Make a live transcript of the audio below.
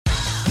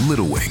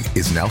Little Wing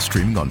is now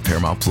streaming on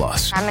Paramount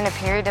Plus. I'm in a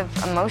period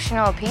of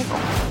emotional upheaval.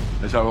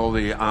 Is that all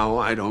the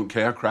I don't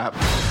care crap?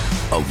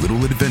 A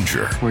little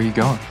adventure. Where are you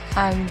going?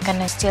 I'm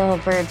gonna steal a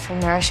bird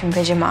from the Russian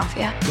pigeon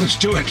mafia. Let's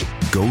do it.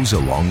 Goes a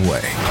long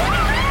way.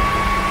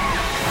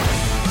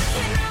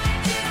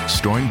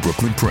 Starring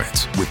Brooklyn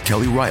Prince with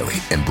Kelly Riley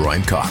and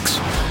Brian Cox.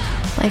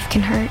 Life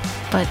can hurt,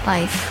 but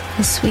life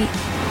is sweet.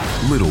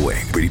 Little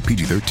Wing, rated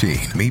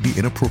PG-13, may be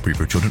inappropriate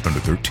for children under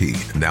 13.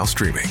 Now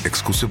streaming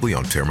exclusively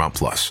on Paramount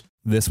Plus.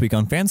 This week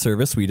on Fan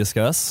Service, we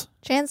discuss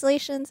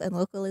translations and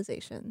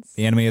localizations.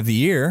 the anime of the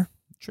year,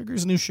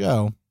 Trigger's new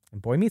show.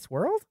 And Boy Meets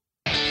World?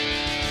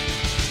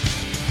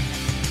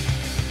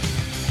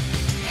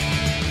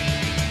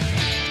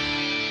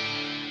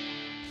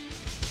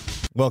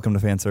 Welcome to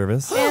Fan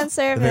Service. Fan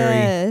The very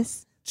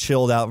service.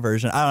 chilled out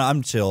version.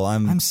 I'm chill.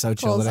 I'm so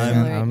chill Cold today.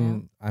 style. Right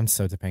now. I'm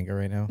so Topanga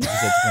right now. Is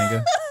it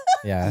Topanga?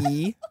 Yeah.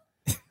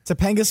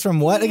 Topanga's from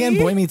what again?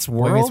 Boy Meets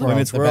World? Meets World. Boy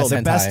Meets The World. best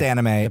The best hentai.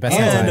 anime. The best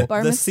And hentai.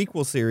 Bar the Mis-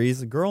 sequel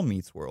series, Girl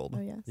Meets World.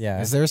 Oh, yes.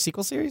 Yeah. Is there a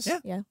sequel series? Yeah.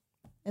 Yeah.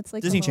 It's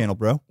like Disney the whole- Channel,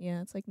 bro.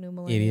 Yeah, it's like new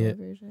millennial Idiot.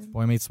 version.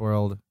 Boy Meets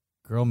World,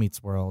 Girl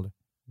Meets World,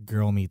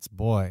 Girl Meets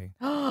Boy.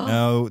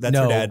 No, that's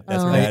her dad.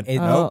 That's her Oh. dad. It,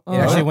 Oh, it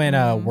actually oh.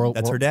 went World.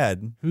 That's her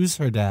dad. Who's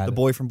her dad? The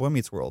boy from Boy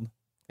Meets World.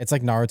 It's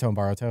like Naruto and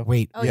Boruto.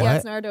 Wait, Oh, what? yeah,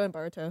 it's Naruto and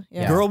Boruto.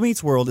 Yeah. Girl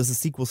Meets World is a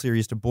sequel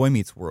series to Boy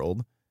Meets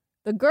World.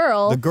 The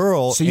girl. The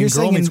girl So in you're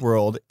Girl saying Meets in-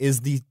 World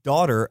is the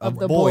daughter of, Of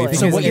the boy. boy. So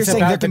Because what you're it's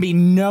saying, about there can be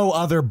no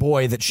other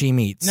boy that she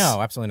meets.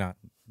 No, absolutely not.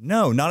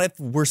 No, not if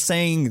we're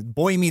saying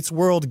Boy Meets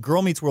World,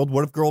 Girl Meets World.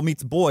 What if Girl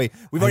Meets Boy?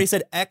 We've already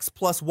said X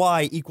plus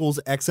Y equals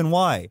X and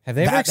Y. Have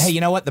they ever? Hey, you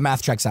know what? The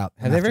math checks out.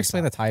 Have they ever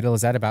explained the title?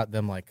 Is that about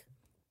them like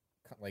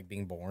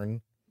being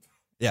born?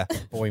 Yeah.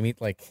 Boy meet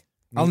like.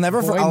 I'll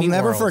never Boy Meet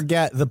World.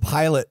 forget the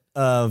pilot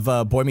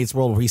of Boy Meets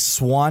World where he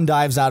swan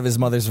dives out of his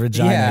mother's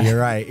vagina. Yeah. You're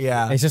right.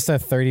 Yeah. It's just a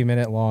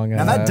 30-minute long.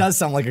 Now that does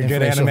sound like a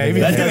good influential anime.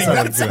 video.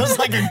 That sounds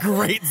like a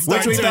great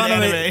start Which we to found an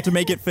on anime. it to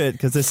make it fit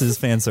because this is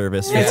Fan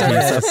Service.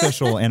 Yeah. It's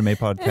official anime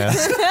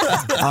podcast.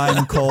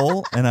 I'm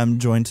Cole, and I'm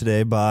joined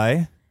today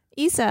by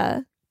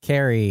Issa.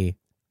 Carrie,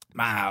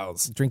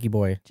 Miles. Drinky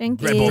Boy.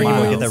 Jinky. Red Bull Drinky Boy.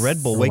 Miles. Get that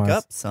Red Bull. Wake Miles.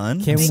 up,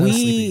 son. Can I'm so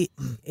we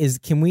sleepy.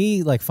 can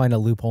we like find a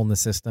loophole in the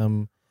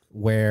system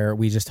where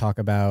we just talk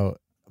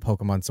about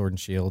Pokemon Sword and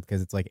Shield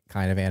because it's like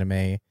kind of anime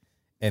and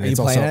Are it's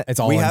you also playing it? it's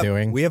all we I'm have,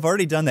 doing. We have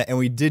already done that, and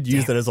we did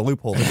use that as a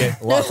loophole to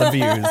get lots of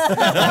views.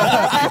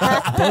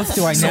 Both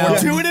do I So now we're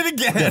doing it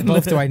again.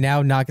 both do I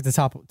now not get to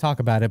talk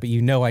about it, but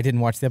you know I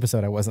didn't watch the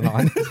episode I wasn't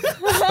on.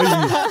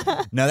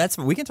 No, that's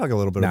we can talk a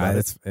little bit about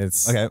it.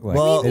 it's Okay, like,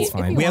 well, it's if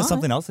fine. you we have want.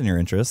 something else in your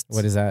interest.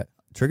 What is that?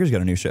 Trigger's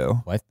got a new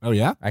show. Oh,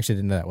 yeah? I actually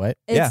didn't know that. What?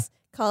 It's Yeah.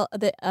 called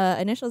the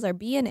initials are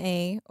B and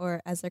A,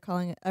 or as they're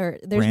calling it, or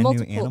there's Brand New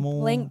multiple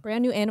Animal?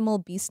 brand new animal,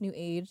 beast new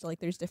age. Like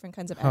there's different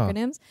kinds of Huh.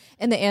 acronyms.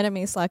 In the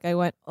anime Slack, I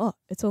went, oh,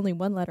 it's only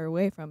one letter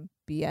away from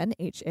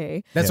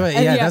BNHA. That's Yeah. what.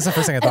 And Yeah, yeah, that's the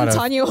first thing I thought And of.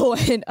 Tanya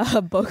went,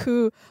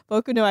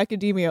 Boku no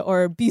Academia,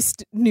 or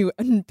Beast no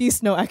Academia.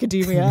 Beast no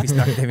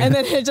Academia. And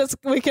then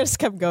we just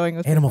kept going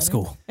with Animal it.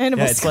 School.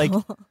 Animal Yeah, it's like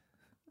School.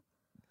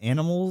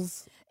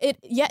 Animals it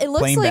looks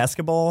playing like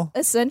basketball.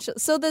 essential.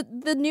 So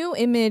the new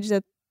image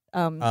that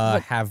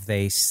what- Have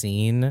they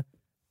seen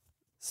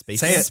Space.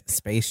 Say it.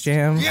 Space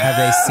Jam? Have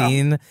they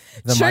seen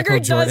the Trigger Michael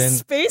Jordan? does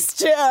Space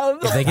Jam.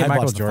 If they get I'd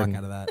Michael watch the fuck Jordan,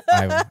 out of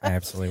that. I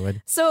absolutely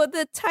would. So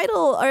the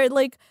title, or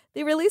like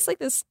they released like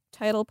this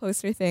title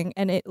poster thing,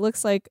 and it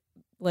looks like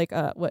what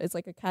it's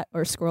like a cat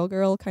or squirrel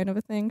girl kind of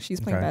a thing. She's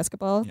playing Okay.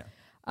 basketball.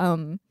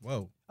 Yeah.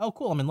 Whoa. Oh,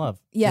 cool. I'm in love.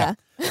 Yeah.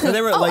 So they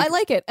were Oh, like, I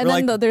like it. And we're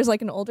then like- there's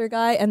like an older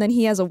guy, and then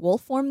he has a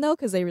wolf form though,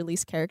 because they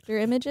release character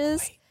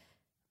images. Wait.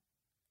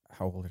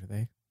 How old are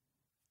they?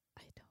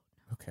 I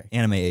don't. Okay.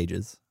 anime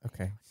ages.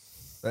 Okay.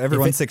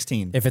 Everyone's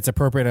 16. If it's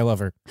appropriate, I love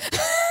her.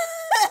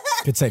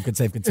 Good save, good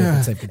save, good save,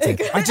 good save, good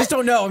save. I just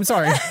don't know. I'm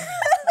sorry.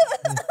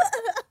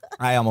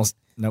 I almost,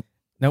 nope.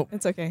 Nope.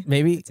 It's okay.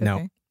 Maybe It's no.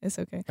 okay. It's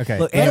okay. Okay.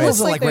 Look, Anyways,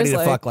 animals are like like ready there's, to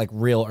like- fuck like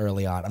real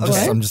early on. I'm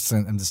Okay.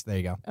 just, there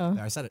you go. Oh.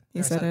 There, I said it.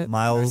 You There, I said it. There, I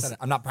Miles. said it.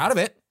 I'm not proud of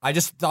it. I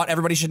just thought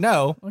everybody should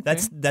know. Okay.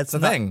 That's the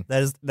not- thing.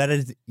 That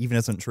is even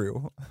isn't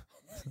true.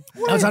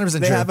 That's 100%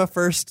 They true. have a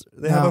first.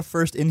 They have No. a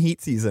first in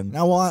heat season.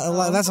 No,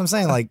 well, that's what I'm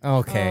saying. Like,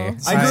 okay.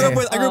 Oh. I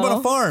grew up on Oh.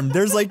 a farm.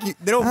 There's like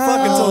they don't fuck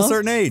until a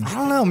certain age. I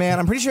don't know, man.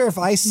 I'm pretty sure if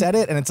I said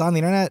it and it's on the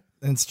internet,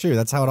 then it's true.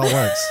 That's how it all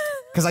works.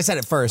 Because I said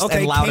it first Okay,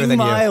 and louder King than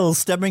Miles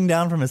stepping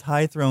down from his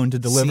high throne to you.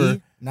 deliver.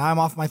 See? Now I'm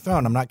off my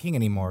throne. I'm not king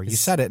anymore. You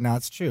said it. Now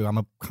it's true. I'm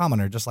a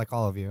commoner just like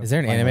all of you. Is there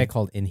an anime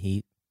called In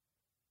Heat?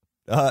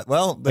 Well,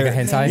 Like a there-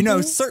 hentai? You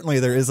know, certainly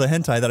there is a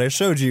hentai that I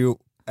showed you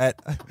at.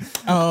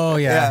 Oh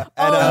yeah.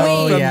 at,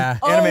 Oh, from yeah.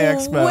 Anime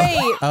Expo.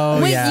 Wait.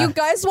 Oh, wait, yeah. you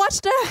guys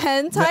watched a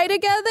hentai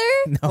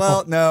together?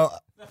 Well, no,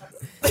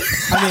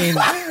 I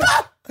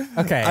mean,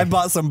 okay. I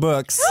bought some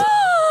books.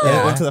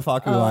 Yeah. I went to the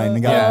Faku line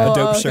and got Yeah. a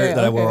dope okay, shirt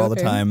that I wore all the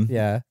okay. time.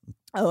 yeah.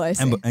 Oh, I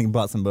see. And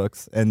bought some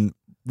books, and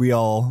we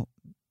all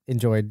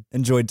Enjoyed.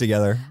 enjoyed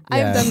together. Yeah.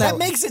 I've done that. That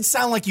makes it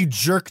sound like you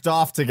jerked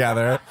off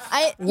together.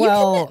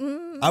 Well,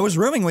 I was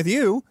rooming with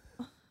you.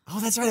 Oh,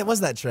 that's right. It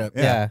was that trip.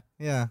 Yeah.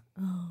 Yeah.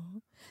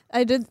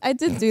 I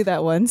did do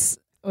that once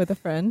with a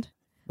friend.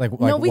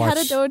 No, we had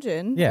a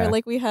dojin. Yeah. Or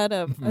like we had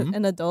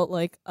an adult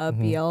like a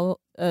BL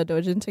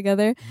dojin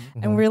together,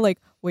 and we were like,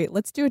 wait,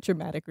 let's do a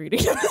dramatic reading.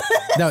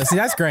 No, see,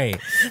 that's great.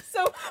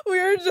 So we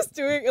were just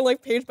doing it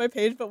like page by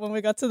page, but when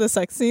we got to the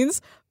sex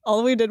scenes,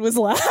 all we did was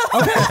laugh.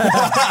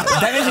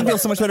 That makes me feel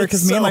so much better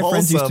because me and my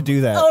friends used to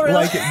do that. Oh, really?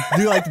 Like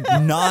do like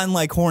non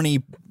like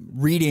horny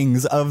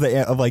readings of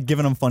like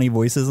giving them funny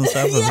voices and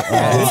stuff.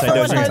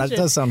 That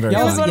does sound very It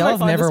was fun. one of Y'all my have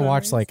never fondest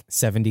watched memories. like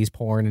 70s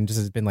porn and just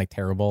has been like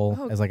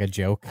terrible as like a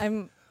joke.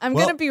 I'm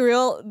gonna be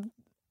real.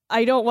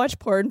 I don't watch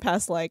porn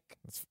past like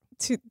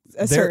to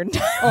a certain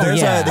time.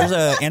 There's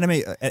yeah. a anime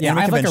Yeah, anime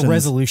I have like a conventions.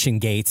 resolution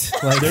gate.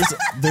 Like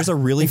There's a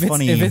really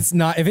funny if it's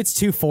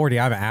 240,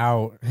 I'm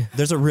out.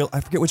 There's a real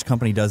I forget which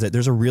company does it.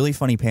 There's a really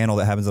funny panel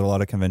that happens at a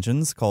lot of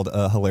conventions called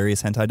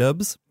Hilarious Hentai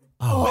Dubs.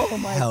 Oh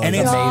my god! And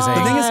it's amazing.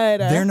 The thing is,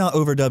 they're not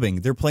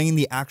overdubbing. They're playing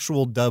the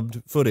actual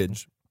dubbed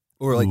footage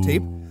or like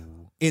tape.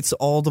 It's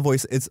all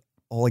it's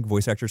all like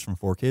voice actors from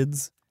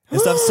 4Kids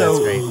and stuff.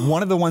 So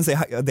one of the ones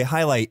they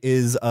highlight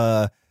is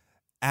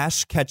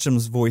Ash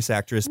Ketchum's voice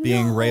actress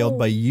being railed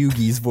by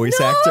Yugi's voice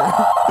actor.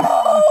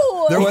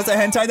 There was a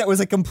hentai that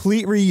was a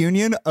complete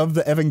reunion of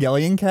the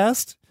Evangelion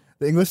cast,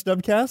 the English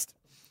dubbed cast.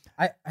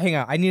 Hang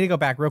on, I need to go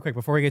back real quick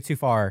before we get too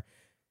far.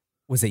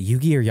 Was it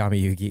Yugi or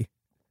Yami Yugi?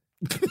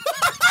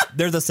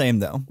 They're the same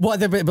though. What?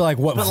 But like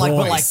what?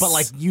 voice? But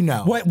like you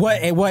know. What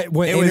It was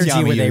energy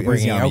Yami were they Yugi. It was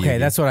bringing? Yami Okay, Yugi.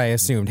 that's what I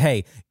assumed.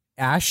 Hey,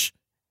 Ash,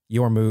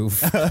 your move.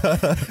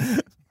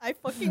 I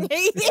fucking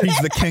hate it. He's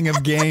the king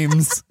of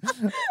games.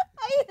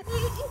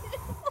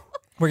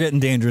 We're getting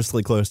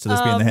dangerously close to this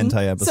being the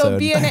hentai episode. So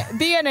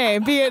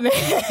BNA.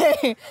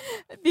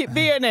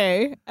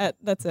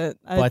 That's it.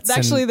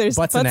 Actually, there's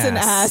butts butts and and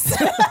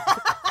ass.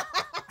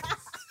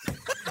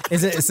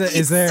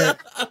 Is there?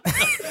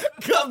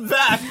 Come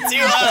back to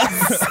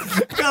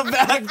us. Come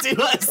back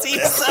to us,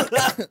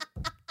 Issa.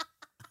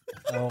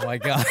 Oh my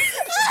god!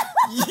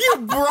 You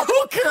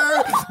broke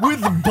her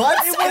with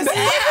butts and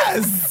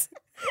ass.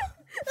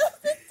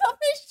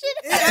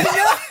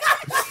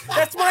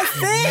 That's my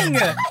thing.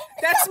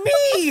 That's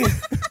me.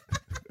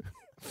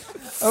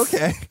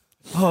 Okay.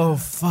 Oh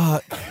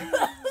fuck.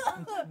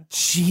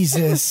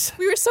 Jesus.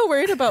 We were so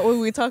worried about what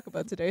we talk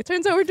about today.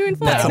 Turns out we're doing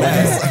fine.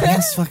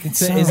 That's fucking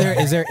So is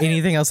there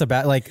anything else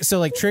about like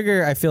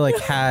Trigger? I feel like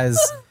has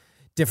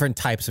different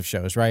types of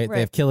shows, right? They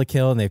have Kill la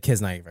Kill and they have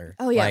Kisniver.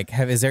 Oh, yeah. Like,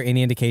 is there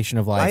any indication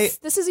of like?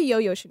 This is a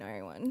Yo-Yo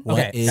Shinari one. Okay,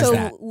 What is so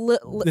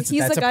that?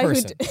 He's That's the a guy who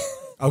person.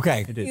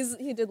 Okay.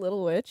 he did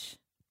Little Witch.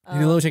 You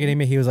know, Little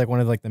Academia, he was like one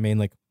of like the main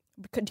like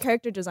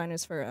Character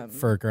designers for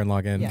Gurren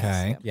Lagann. Yes,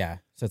 Okay. Yeah,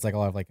 so it's like a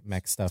lot of like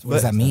mech stuff. What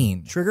does that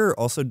mean? Trigger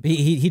also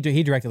He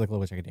directed like Little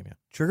Witch Academia.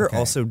 Trigger Okay.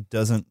 also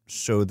doesn't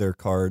show their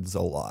cards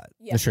a lot.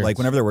 Yeah. Sure. Like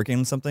whenever they're working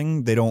on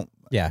something, they don't.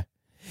 Yeah.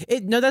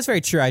 No, that's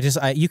very true.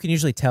 You can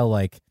usually tell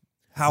like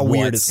How what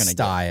weird it's gonna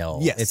style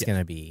get. Yes, it's yeah.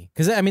 gonna be.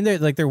 Because I mean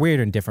they're weird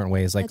in different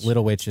ways. Like That's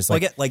Little Witch is Well, I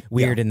like, get, like,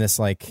 weird yeah. in this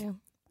like Yeah.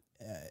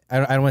 I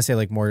don't want to say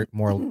like more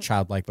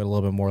childlike, but a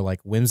little bit more like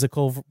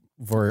whimsical.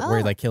 Where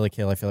like Kill la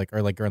Kill, I feel like,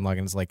 or like Gurren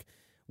Lagann is like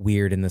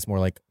weird in this more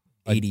like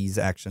 80s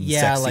action,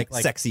 yeah, sexy, like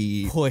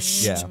sexy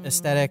push Yeah.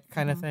 aesthetic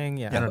kind of thing.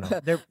 Yeah, I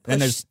don't know. And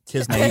there's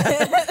Kisnight,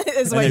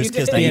 is And what there's you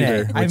did.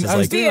 Kisnight. DNA. which is I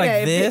was like doing like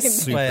DNA,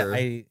 this, being but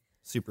super-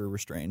 super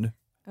restrained.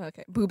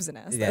 Okay, boobs and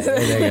ass. Yeah,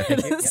 there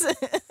you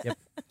go.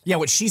 Yeah,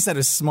 what she said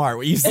is smart.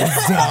 What you said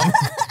is dumb.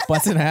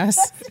 Butts and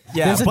ass.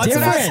 Yeah, There's a butts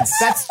and ass, difference.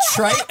 that's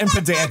trite and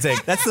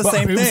pedantic. That's the But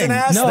same boobs thing. and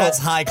ass, No. that's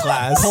high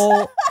class.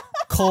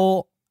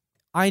 Cole,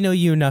 I know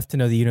you enough to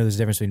know that you know there's a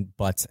difference between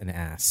butts and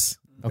ass.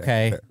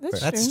 Okay. Fair, fair.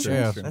 That's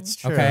true. true. That's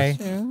true. Okay.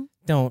 True.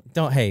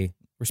 Don't. Hey,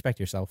 respect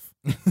yourself.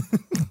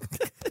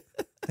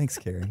 Thanks,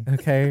 Carrie.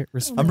 Okay.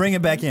 I'm bringing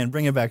it back in.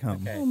 Bring it back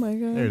home. Oh my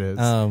god. There it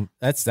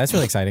is. That's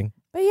really exciting.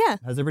 But yeah.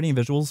 Has there been any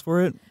visuals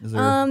for it? Is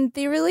there?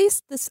 They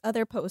released this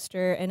other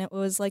poster, and it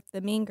was like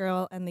the mean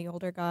girl and the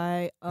older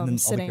guy and then all the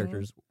sitting.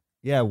 characters.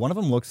 Yeah, one of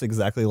them looks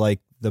exactly like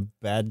the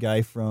bad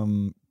guy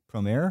from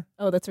Air.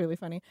 Oh, that's really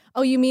funny.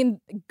 Oh, you mean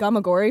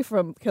Gamagori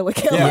from Kill la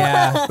Kill?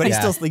 Yeah. But he's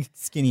Yeah. still like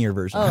skinnier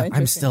version. Oh, I'm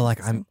interesting, still like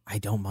interesting. I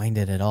don't mind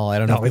it at all. I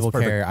don't know No, if people it's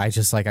perfect. care.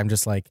 I'm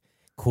just like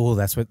cool.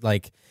 That's what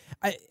like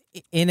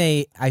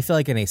I feel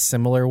like in a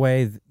similar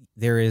way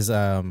there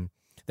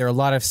are a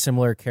lot of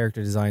similar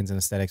character designs and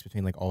aesthetics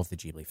between like all of the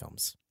Ghibli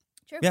films.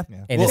 Yeah.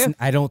 And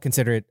I don't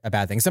consider it a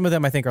bad thing. Some of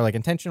them I think are like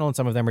intentional, and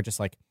some of them are just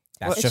like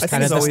that's I just think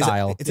kind of it's the always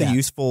style. It's a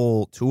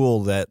useful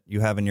tool that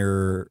you have in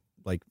your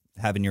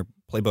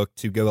playbook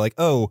to go like,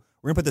 oh,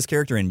 we're gonna put this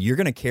character in. You're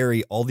gonna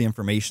carry all the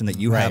information that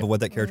you have Right. of what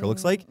that character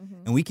looks like,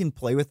 and we can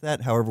play with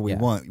that however we Yeah.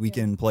 want. We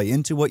can play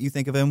into what you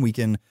think of him. We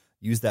can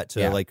use that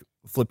to like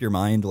flip your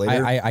mind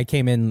later. I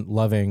came in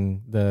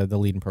loving the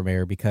lead and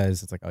premiere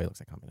because it's like, oh, he looks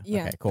like Kamina.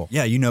 Yeah. Okay, cool.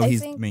 yeah, you know I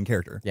he's think- the main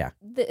character. Yeah.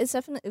 It's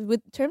definitely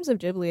with terms of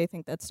Ghibli. I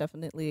think that's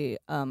definitely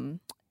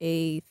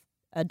a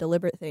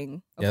deliberate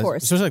thing. Of Yeah,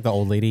 course. especially like the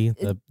old lady,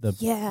 the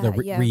yeah,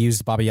 the yeah.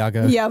 reused Baba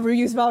Yaga. Yeah,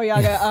 reuse Baba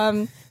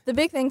Yaga. The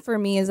big thing for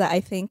me is that I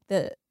think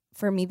that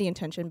for me, the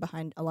intention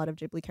behind a lot of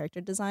Ghibli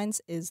character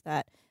designs is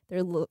that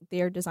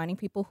they're designing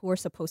people who are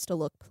supposed to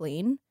look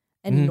plain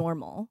and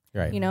normal.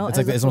 Right. You know, it's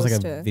almost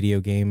like a video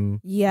game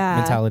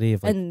mentality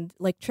of and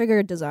like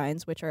trigger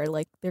designs, which are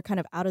like they're kind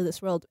of out of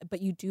this world,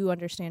 but you do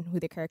understand who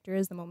the character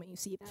is the moment you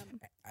see them.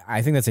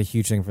 I think that's a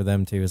huge thing for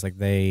them too. Is like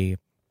they're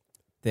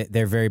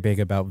very big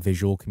about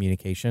visual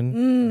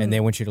communication, and they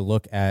want you to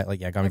look at like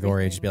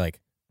Gamigori and just be like,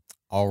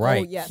 all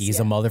right, he's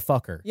a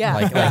motherfucker. Yeah.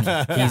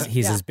 Like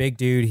he's this big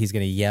dude. He's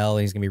gonna yell.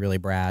 And he's gonna be really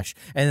brash,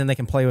 and then they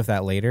can play with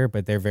that later.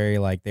 But they're very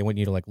like they want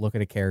you to like look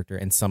at a character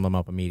and sum them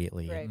up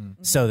immediately, Right.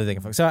 so that they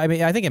can. So I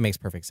mean, I think it makes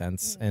perfect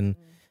sense, and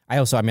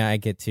I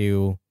get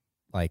to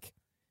like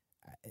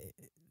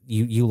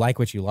you like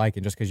what you like,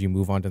 and just because you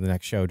move on to the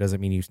next show doesn't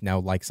mean you now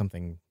like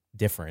something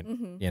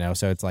different. You know,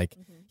 so it's like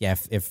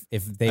if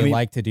they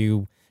like to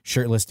do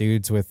shirtless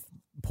dudes with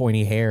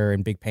pointy hair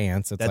and big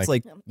pants, it's That's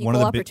like one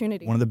of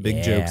the big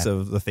Yeah. jokes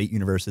of the Fate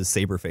universe is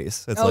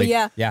Saberface. It's Oh like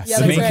yeah, Yeah, yeah,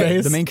 the that's main,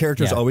 right. the main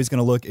character is Yeah. always going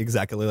to look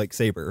exactly like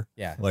Saber.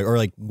 Yeah. Like or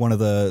like one of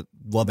the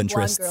love blonde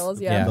interests. girls,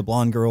 yeah. The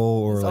blonde girl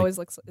or It's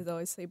like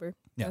always Saber.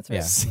 Yeah. That's right.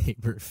 Yeah.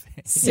 Saber face.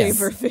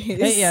 Saber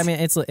face. Yeah, I mean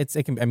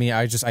it can. I mean,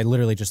 I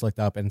literally just looked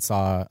up and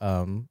saw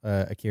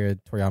Akira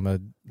Toriyama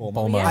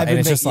Bulma, Yeah. and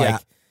it's just like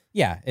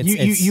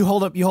it's You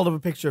hold up a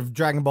picture of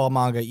Dragon Ball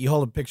manga, you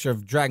hold up a picture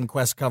of Dragon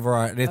Quest cover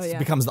art, and it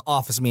becomes the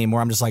Office meme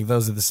where I'm just like,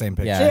 those are the same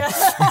picture. Yeah.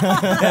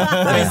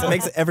 that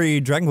makes every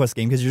Dragon Quest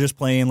game because you're just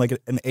playing like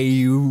an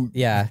AU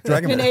yeah.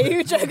 Dragon An Ball.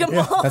 AU Dragon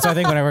Ball. That's why I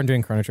think whenever I'm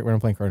doing when I'm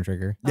playing Chrono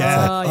Trigger.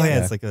 Yeah. Oh,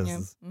 yeah. It's like this.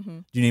 Yeah.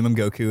 Do you name him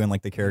Goku and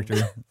like the character?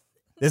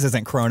 This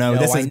isn't Chrono. No,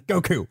 this is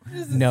Goku.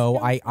 No,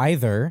 I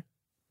either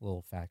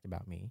little fact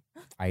about me,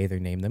 I either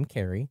name them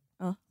Carrie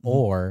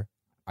or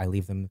I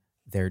leave them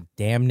their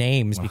damn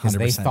names because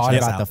they 100% thought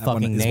checks about out. the That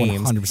one fucking is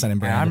names. 100% in And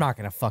brand. I'm not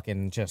gonna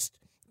fucking just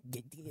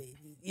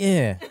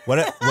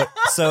What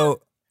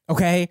so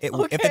okay. if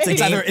it's a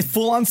It's game, either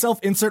full on self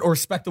insert or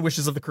respect the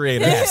wishes of the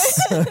creator.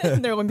 Yes.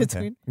 They're in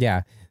between.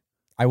 Yeah.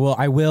 I will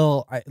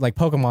like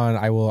Pokemon,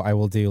 I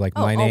will do like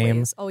my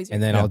name always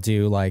and then I'll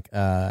do like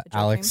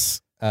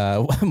Alex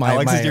my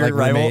Alex is your like,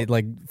 rival? roommate,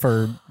 like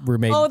for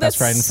roommate Oh, best that's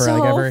friend for so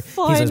like ever.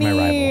 funny. He's always my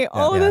rival.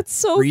 Oh, Yeah. that's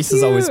so Reese cute.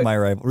 is always my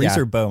rival. Reese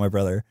Yeah. or Bo, my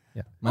brother.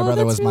 My Oh,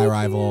 brother was that's my really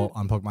rival cute.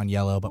 on Pokemon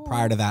Yellow, but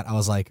prior to that, I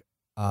was like,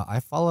 I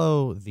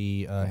follow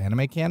the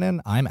anime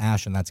canon. I'm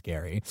Ash, and that's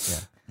Gary.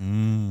 Was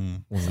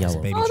As a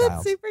yellow. baby Oh, that's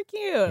child. super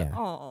cute. Yeah.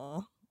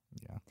 Aw.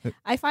 Yeah.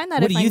 I find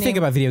that What if do you I think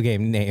name- about video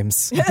game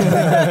names?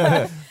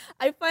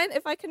 I find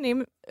if I can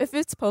name if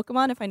it's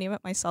Pokemon, if I name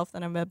it myself,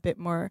 then I'm a bit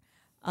more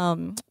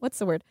what's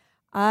the word?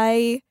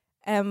 I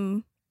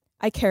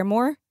care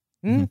more.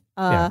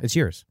 Yeah, it's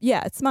yours.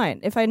 Yeah, it's mine.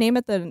 If I name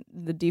it the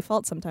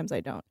default, sometimes I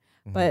don't.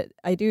 But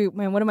I do.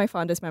 One of my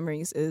fondest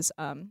memories is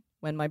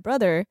when my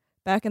brother,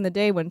 back in the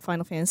day when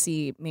Final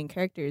Fantasy main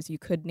characters, you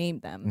could name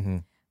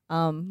them.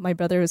 My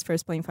brother was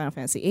first playing Final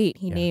Fantasy VIII.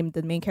 He named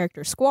the main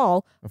character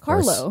Squall Of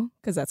course. Carlo,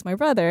 because that's my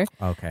brother.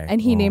 Okay.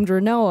 And he Well, named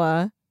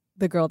Renoa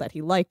the girl that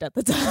he liked at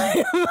the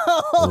time.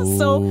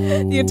 So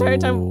the entire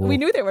time we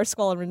knew they were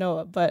Squall and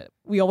Renoa, but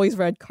we always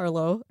read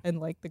Carlo and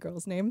like the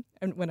girl's name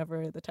and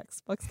whenever the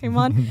textbooks came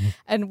on.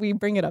 And we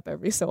bring it up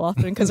every so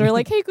often because we're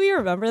like, hey, can you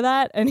remember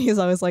that? And he's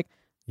always like,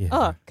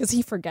 oh, because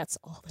he forgets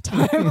all the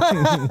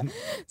time.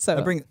 So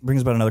That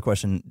brings about another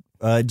question.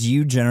 Do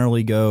you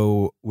generally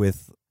go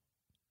with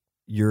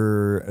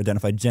your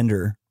identified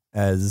gender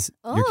as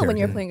your character? when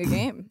you're playing a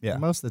game. Yeah.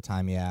 Most of the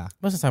time, yeah.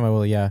 most of the time I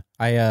will, yeah.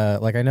 I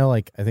I know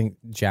like I think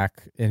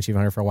Jack in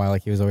Achievement Hunter for a while,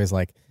 like he was always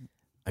like,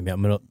 I mean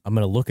I'm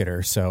gonna look at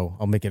her, so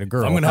I'll make it a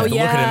girl. I'm gonna have Oh, to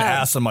look at an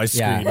yeah. ass on my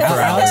screen. Yeah.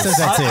 Alex says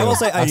that too. I will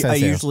say Alex says I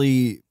too.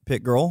 usually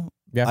pick girl.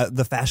 Yeah.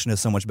 The fashion is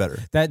so much better.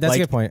 That's Like, a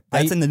good point.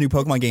 That's in the new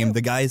Pokemon game.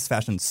 The guy's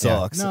fashion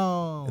sucks.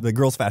 No. The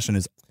girl's fashion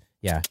is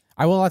Yeah,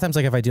 I will a lot of times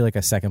like if I do like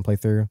a second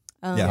playthrough,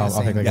 Yeah. I'll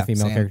same. pick like Yeah, a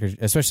female same. character,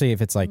 especially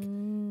if it's like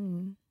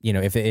you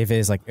know if it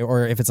is like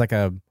or if it's like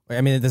a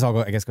I mean this all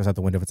I guess goes out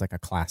the window if it's like a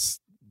class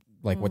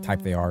like what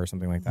type they are or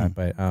something like that.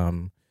 But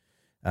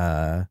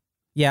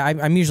yeah,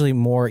 I'm usually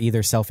more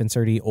either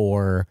self-inserty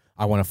or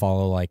I want to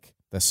follow like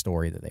the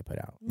story that they put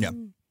out. Yeah.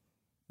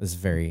 This is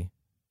very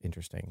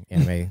interesting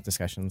anime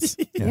discussions.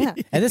 Yeah.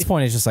 At this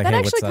point, it's just like That hey,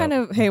 actually what's kind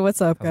up? of, hey,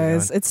 what's up, How's it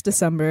guys? going? It's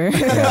December.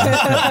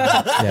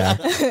 Yeah.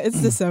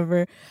 It's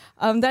December.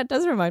 That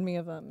does remind me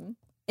of an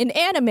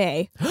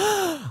anime.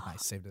 I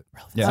saved it.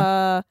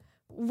 Yeah.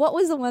 What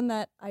was the one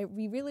that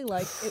we really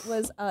liked? It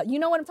was you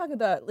know what I'm talking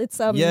about. It's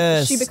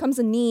Yes. she becomes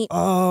a neat.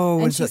 Oh,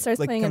 And it's she starts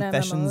like playing in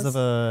Confessions MMOs. of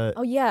a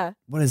Oh yeah,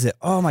 what is it?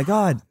 Oh my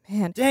god.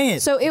 man. Dang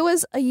it. So it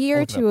was a year or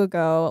Look it two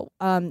ago.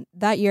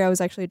 That year I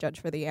was actually a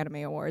judge for the Anime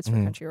Awards for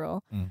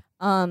Crunchyroll.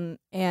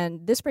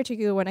 And this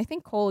particular one, I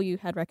think Cole, you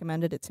had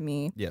recommended it to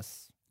me.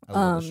 Yes. I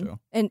love the show.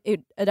 And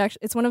it actually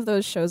it's one of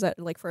those shows that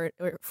like for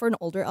an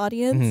older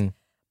audience,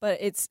 but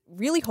it's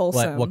really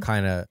wholesome. What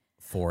kind of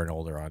for an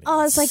older audience?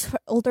 Oh, it's like for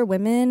older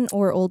women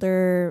or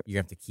older. You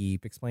have to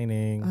keep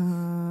explaining.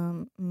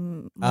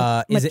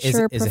 Mature is it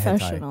hentai?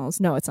 professionals.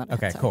 No, it's not.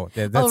 Okay, hentai. cool.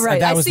 That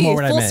I was see. more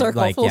what I Full meant.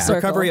 circle. Like, Full yeah. circle.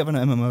 Recovery of an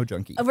MMO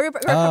junkie.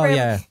 Recovery.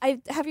 yeah.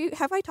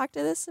 Have I talked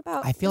to this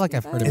about? I feel like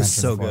I've heard it It's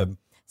mentioned so before. good.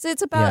 So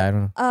it's Yeah, I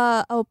don't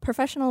about a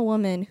professional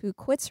woman who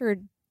quits her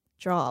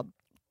job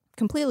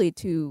completely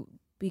to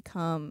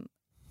become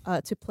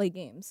to play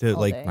games. To, all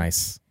like, day.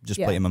 Nice. Just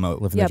Yeah. play MMO.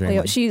 Living Yeah, the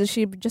dream.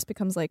 she just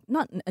becomes like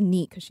not a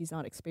neat because she's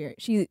not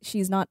experienced.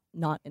 She's not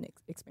an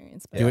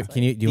experienced. But Do it's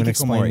you want to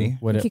explain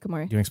Hikikomori. what like, do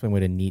hikikomori. you explain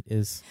what a NEET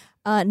is?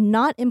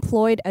 Not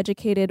employed,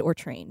 educated, or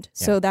trained.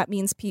 Yeah. So that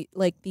means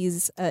like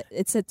these.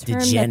 It's a term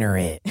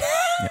that-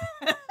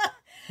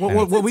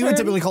 What we would term.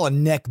 typically call a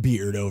neck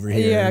beard over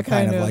here. Yeah, kind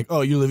kind of of. like,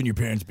 oh, you live in your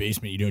parents'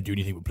 basement. You don't do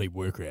anything but play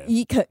Warcraft.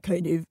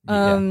 Kind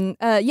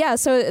of. Yeah.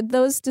 So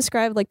those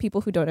describe like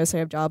people who don't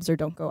necessarily have jobs or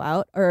don't go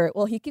out. Or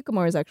well,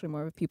 hikikomori is actually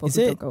more of people Is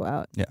who it- don't go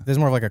out. There's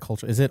more of like a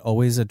culture. Is it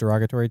always a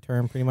derogatory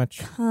term, pretty much?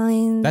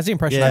 Kind. That's the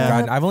impression Yeah. I've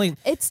gotten. I've only.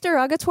 It's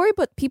derogatory,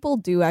 but people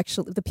do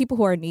actually. The people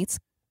who are neats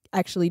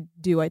actually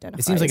do identify.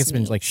 It seems like as it's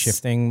been like neats.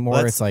 shifting more.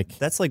 Well, It's like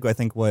that's like I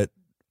think what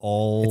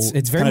all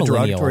It's very kind of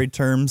millennial. derogatory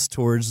terms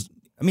towards.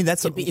 I mean,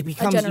 that's It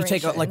becomes you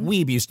take generation. like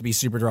weeb used to be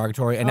super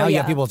derogatory, and Oh, now you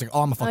yeah. have people that's like,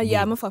 oh, I'm a fucking Yeah,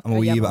 weeb. I'm a fuck. I'm a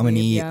weeb. I'm a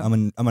neat. Yeah. I'm a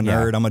Yeah.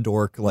 nerd. I'm a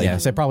dork. Like yeah.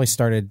 So it probably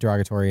started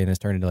derogatory and has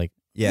turned into like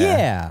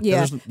yeah.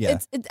 Yeah. Yeah.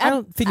 I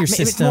don't fit your It's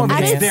system. more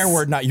because At it's their its-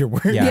 word, not your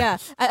word. Yeah.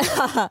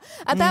 Yeah.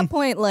 At that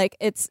point, like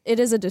it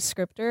is a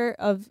descriptor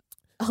of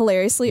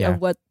hilariously Yeah.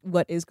 of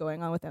what is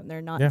going on with them.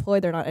 They're not Yeah.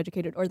 employed, they're not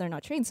educated, or they're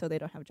not trained, so they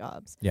don't have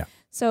jobs. Yeah.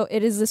 So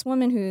it is this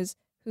woman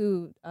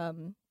who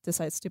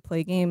decides to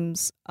play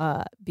games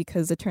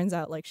because it turns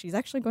out like she's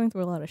actually going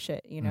through a lot of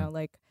shit, you know,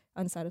 like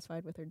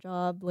unsatisfied with her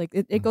job. Like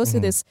it goes through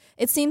this.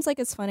 It seems like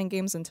it's fun in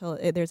games until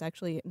there's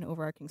actually an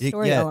overarching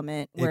story yeah,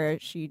 element where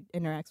she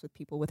interacts with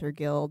people with her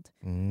guild.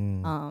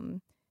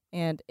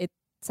 And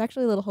it's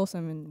actually a little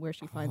wholesome and where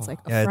she finds like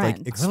a Yeah, it's like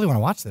friend. I really want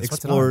to watch this.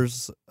 What's it on?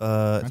 explores it's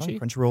on Crunchy?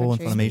 Crunchyroll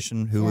and Crunchy.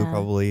 Funimation, Hulu Yeah.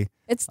 probably.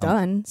 It's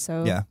done,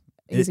 so Yeah.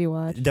 easy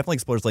watch. It definitely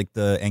explores like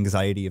the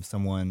anxiety of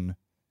someone,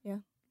 Yeah.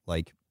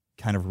 like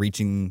kind of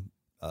reaching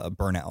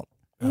burnout.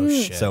 Oh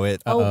Mm. shit! So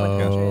it Oh,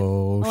 100.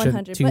 Oh,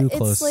 100. too But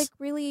close. it's like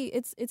really,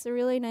 it's a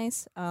really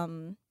nice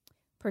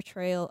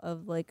portrayal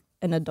of like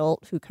an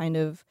adult who kind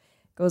of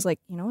goes like,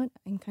 you know what,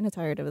 I'm kind of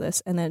tired of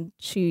this, and then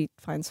she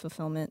finds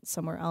fulfillment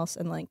somewhere else,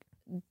 and like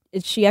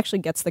she actually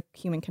gets the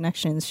human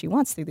connections she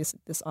wants through this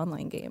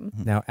online game.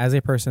 Now, as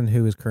a person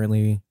who is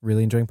currently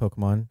really enjoying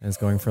Pokemon and is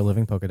going for a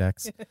living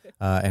Pokedex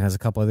and has a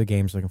couple other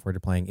games looking forward to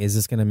playing, is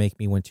this going to make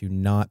me want to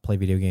not play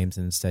video games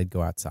and instead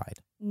go outside?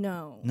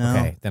 No, No.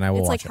 Okay, then I will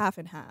it's like watch it. half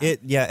and half.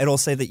 it'll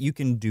say that you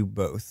can do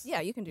both.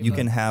 Yeah, you can do. You both.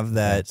 can have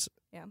that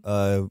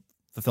Yeah.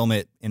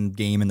 fulfillment in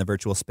game in the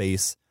virtual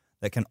space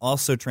that can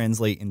also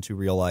translate into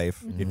real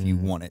life if you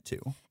want it to.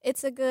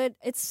 It's a good.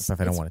 It's If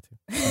I don't want it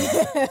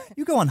to.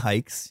 You go on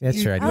hikes. That's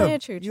you, true, I You do. have, Yeah,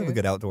 true, You have a true.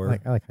 good outdoor.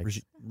 I like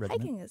hikes. regimen.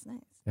 Hiking is nice.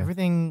 Yeah.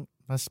 Everything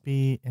must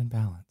be in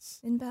balance.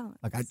 In balance.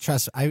 Like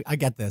I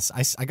get this.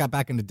 I got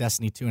back into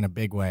Destiny 2 in a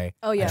big way.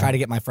 Oh, yeah. I tried to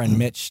get my friend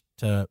Mitch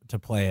to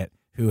play it,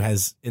 who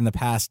has in the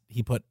past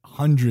he put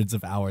hundreds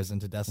of hours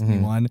into Destiny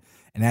 1,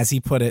 and as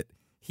he put it,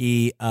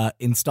 he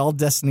installed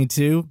Destiny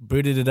 2,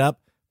 booted it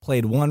up,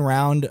 played one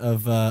round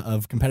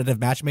of competitive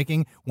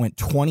matchmaking, went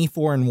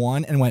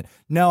 24-1, and went,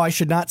 no, I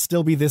should not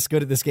still be this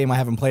good at this game. I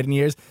haven't played in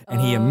years, and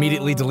he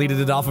immediately deleted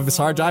it off of his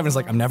hard drive and was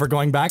like, I'm never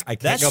going back. I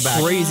can't That's go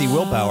back. crazy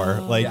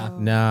willpower. Like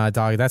Nah,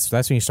 dog. That's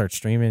when you start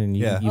streaming and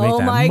you Yeah. make Oh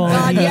that my money.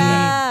 god,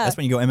 yeah. that's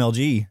when you go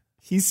MLG.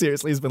 He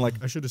seriously has been like,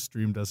 I should have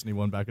streamed Destiny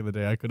 1 back in the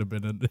day. I could have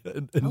been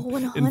an Oh,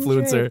 100.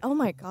 influencer. Oh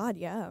my god,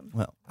 yeah.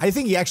 Well, I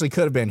think he actually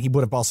could have been. He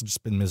would have also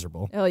just been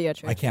miserable. Oh yeah,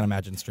 true. I can't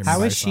imagine streaming. How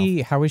by is herself.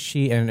 she? How is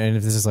she? And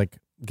if this is like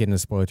getting into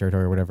spoiler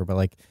territory or whatever, but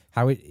like,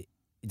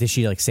 does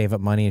she like save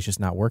up money? It's just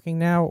not working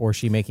now, or is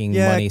she making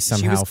money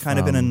somehow? she was kind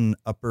of in from- an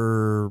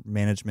upper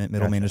management,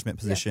 middle Gotcha. management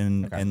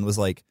position, Okay. and was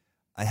like,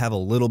 I have a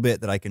little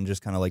bit that I can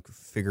just kind of like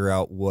figure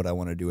out what I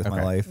want to do with my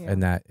Okay. life. Yeah.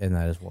 and that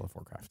is World of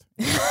Warcraft.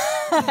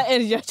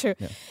 And yeah, true.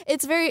 Yeah.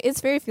 It's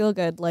very feel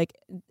good. Like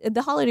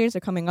the holidays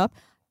are coming up.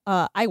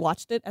 I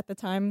watched it at the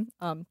time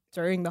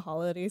during the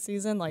holiday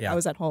season. Like Yeah. I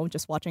was at home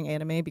just watching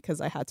anime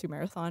because I had to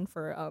marathon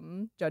for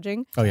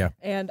judging. Oh yeah,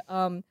 And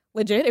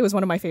legit, it was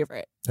one of my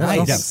favorite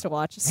Nice. things to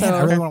watch. So Man,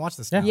 I really want to watch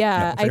this. Yeah. now.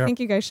 yeah, check it I out. think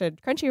you guys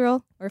should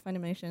Crunchyroll or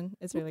Funimation.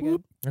 It's really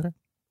good.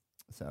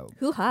 So,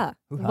 Hoo-ha.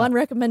 Hoo-ha. One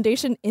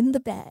recommendation in the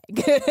bag.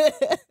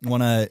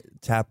 want to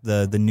tap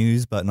the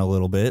news button a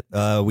little bit.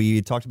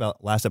 We talked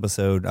about last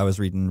episode. I was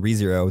reading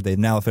ReZero. They've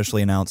now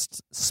officially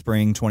announced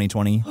spring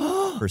 2020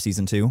 for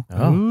season 2.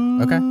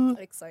 Oh,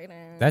 okay.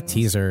 Exciting. That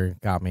teaser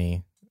got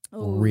me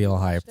Oh, real you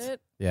hyped. watched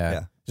it?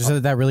 Yeah,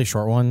 just that really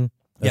short one. It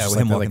was Yeah, just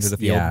with him the, walking through the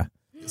field. Yeah,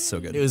 It's so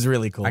good. It was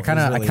really cool. I kind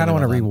of want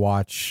to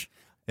rewatch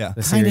Yeah.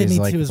 the Kinda series need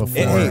like to as before.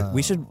 Hey,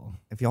 we should.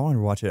 If y'all want to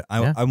rewatch it,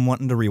 Yeah. I'm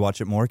wanting to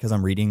rewatch it more because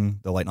I'm reading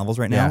the light novels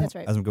right now Yeah. That's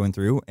right. as I'm going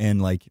through,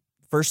 and like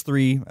first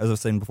 3, as I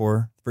was saying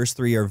before, first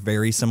 3 are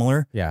very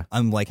similar. Yeah,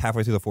 I'm like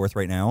halfway through the 4th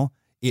right now.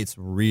 it's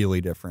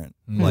really different.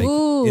 Mm. Like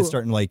Ooh. it's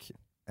starting like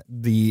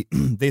they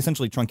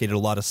essentially truncated a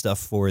lot of stuff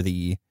for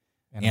the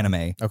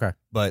anime. Okay.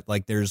 But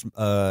like there's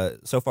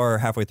so far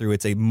halfway through,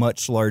 it's a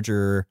much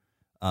larger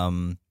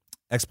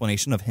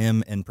explanation of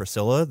him and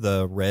Priscilla,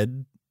 the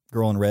red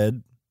girl in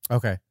red.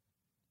 Okay.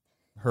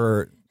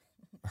 Her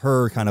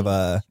kind of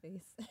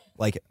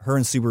like her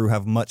and Subaru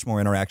have much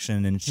more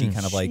interaction, and she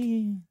kind of like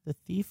the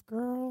thief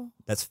girl.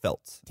 that's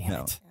felt. Damn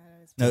no. it.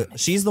 No,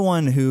 she's the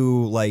one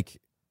who like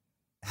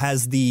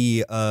has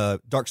the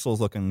Dark Souls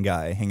looking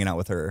guy hanging out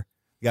with her.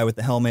 The guy with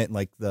the helmet,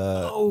 like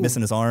the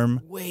missing his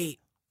arm. Wait.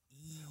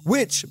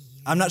 Which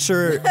I'm not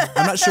sure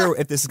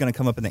if this is going to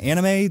come up in the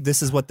anime.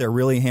 This is what they're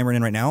really hammering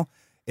in right now.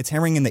 It's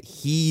hammering in that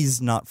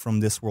he's not from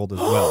this world as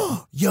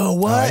well. Yo,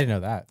 what? Oh, I didn't know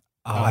that.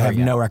 Oh, I have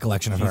no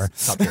recollection of her.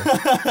 Top tier.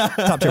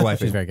 Top tier wife.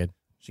 She's very good.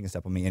 She can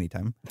step on me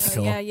anytime.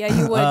 Cool. Yeah,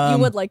 you would. You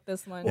would like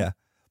this one. Yeah.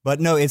 But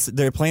no,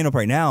 they're playing up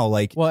right now.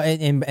 Like, Well,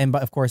 and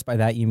of course by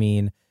that you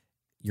mean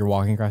you're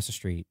walking across the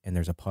street and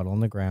there's a puddle in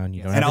the ground.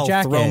 You don't and have I'll a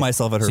jacket. throw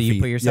myself at her so you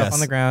feet. put yourself Yes. on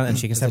the ground and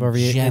she can As step a over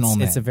you.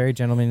 gentleman. It's a very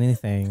gentlemanly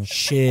thing.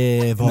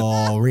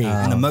 Chivalry.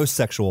 in the most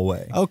sexual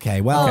way.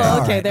 Okay, well. Oh,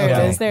 all okay, right, there it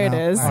okay. is, there it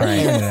Well, is. all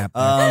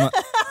right.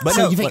 But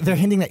so no, you think but- they're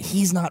hinting that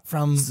he's not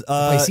from the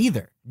place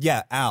either?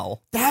 Yeah,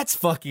 Al. That's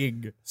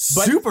fucking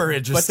super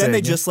interesting. But then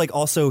they just like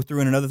also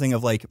threw in another thing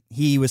of like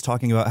he was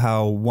talking about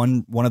how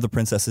one of the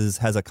princesses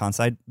has a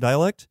Kansai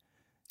dialect.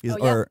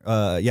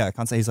 Oh, yeah.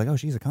 Kansai. He's like, oh,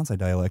 she's a Kansai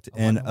dialect,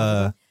 and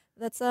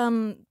That's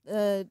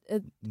a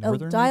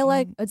Northern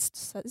dialect.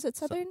 region? Is it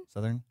southern?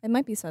 Southern. It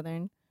might be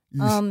southern.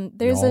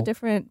 There's No. a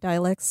different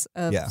dialects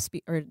of Yeah.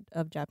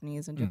 of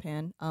Japanese in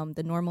Japan.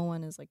 The normal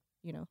one is like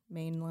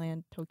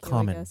mainland Tokyo.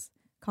 Common. I guess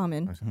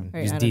common.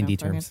 Right, Use I don't D&D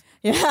know, terms.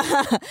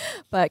 Yeah,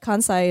 but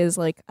Kansai is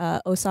like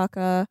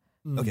Osaka,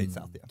 Okay,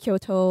 south. Yeah.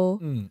 Kyoto,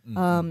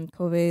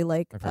 Kobe.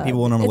 Like Okay.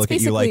 People want to it's look at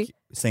you like basically-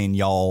 saying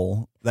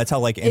y'all. That's how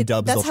like in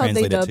dubs that's they'll how they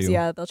translate dubs. it to.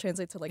 Yeah, they'll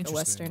translate to like a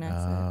Interesting. Western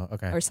accent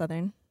Okay. or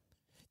Southern.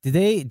 Did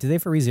they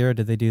for ReZero?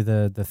 Did they do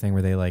the thing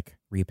where they like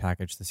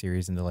repackage the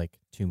series into like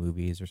 2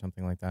 movies or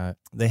something like that?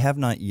 They have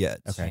not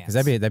yet. Okay, because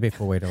that'd be a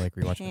cool way to like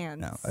rewatch it.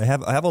 Pants. No, I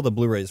have all the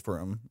Blu-rays for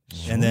them,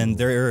 and then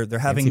they're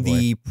having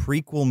Fancy the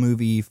prequel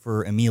movie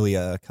for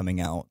Amelia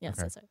coming out. Yes,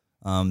 Okay. that's right.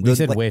 When The- you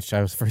said like- witch,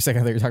 I was for a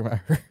second I thought you were talking about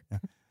her.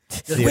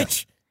 Yeah.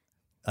 Which?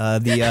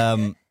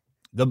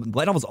 The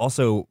light novels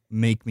also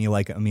make me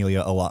like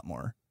Amelia a lot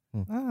more.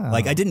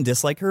 Like I didn't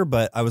dislike her,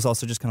 but I was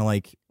also just kind of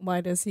like,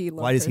 Why does he?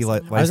 Love why does her he so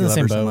like? much? Why I was does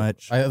in he the love same her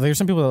boat. so much? There's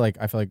some people that like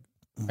I feel like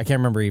I can't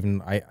remember even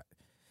that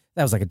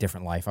was like a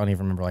different life. I don't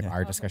even remember like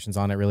our discussions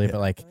on it really,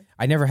 but like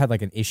I never had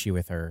like an issue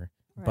with her.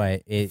 Right.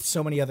 But it's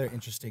So many other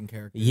interesting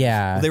characters.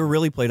 yeah. They were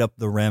really played up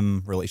the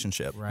Rem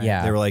relationship. Right.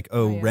 Yeah. They were like,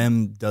 oh, yeah.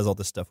 Rem does all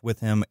this stuff with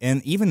him,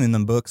 and even in the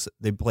books,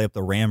 they play up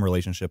the Ram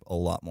relationship a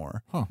lot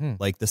more. Huh.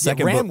 Like the Yeah,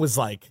 second Ram book, was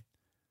like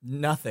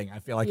nothing, I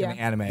feel like, in Yeah.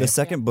 the anime. the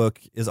second book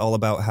is all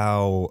about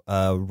how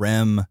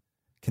Rem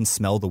can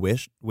smell the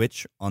witch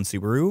on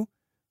Subaru.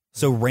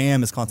 So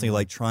Ram is constantly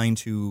like trying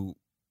to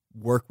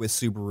work with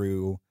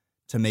Subaru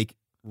to make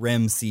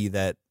Rem see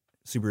that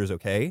Subaru is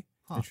okay.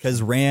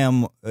 Because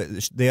Ram,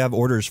 they have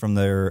orders from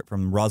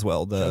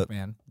Roswell, the Joke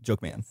man.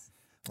 joke man,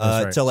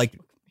 That's right. to like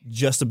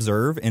just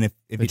observe, and if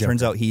The it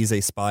turns Joker. out he's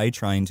a spy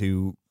trying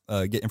to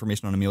get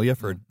information on Amelia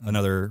for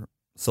another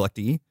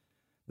selectee,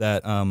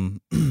 that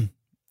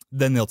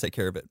then they'll take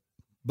care of it.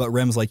 But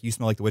Rem's like, you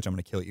smell like the witch, I'm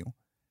going to kill you,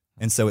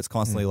 and so it's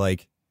constantly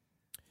like,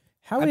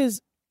 How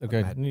is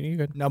okay? bad. You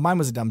good? No, mine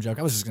was a dumb joke.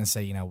 I was just gonna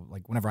say,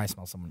 like whenever I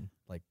smell someone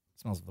like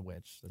smells of the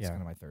witch, that's Yeah.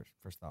 kind of my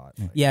first thought.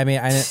 Like, Yeah, I mean,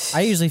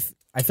 I usually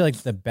I feel like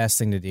the best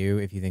thing to do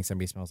if you think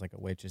somebody smells like a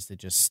witch is to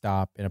just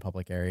stop in a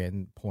public area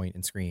and point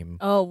and scream.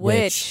 Oh,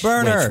 witch.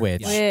 Burn her.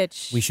 Witch.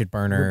 Witch. We should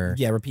burn her.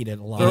 yeah, repeat it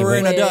a lot. throw her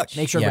in a Witch. duck.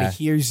 Make sure everybody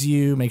hears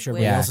you. Make sure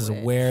everybody Witch. else is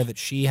aware that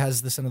she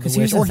has the scent of the 'Cause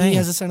here's witch, the or he thing.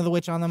 has the scent of the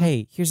witch on them.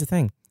 Hey, here's the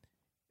thing.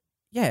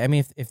 Yeah, I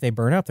mean, if they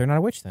burn up, they're not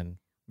a witch then.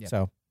 Yeah.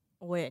 So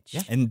Witch.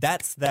 And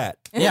that's that.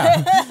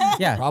 yeah,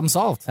 yeah. Problem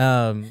solved.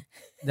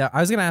 Now, I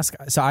was gonna ask.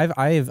 So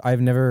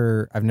I've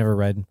never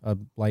read a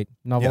light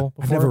novel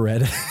before. I've never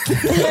read.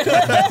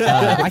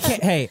 I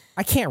can't. Hey,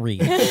 I can't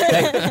read.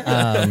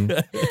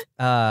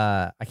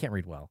 I can't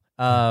read well.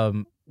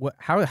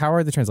 How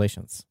are the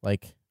translations?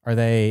 Like, are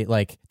they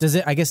like? Does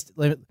it? I guess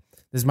like,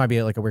 this might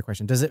be like a weird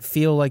question. Does it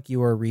feel like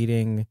you are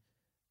reading,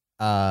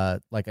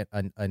 like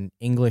an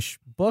English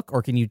book,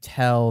 or can you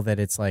tell that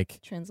it's like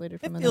Translated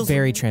from It another feels very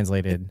language.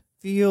 translated?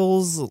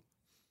 Feels,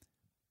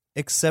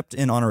 except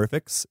in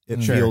honorifics,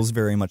 it Sure. feels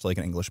very much like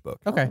an English book.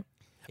 Okay.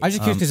 I was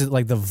just curious because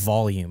like the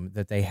volume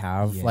that they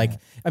have. Yeah. Like,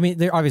 I mean,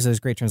 there obviously there's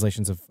great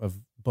translations of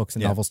books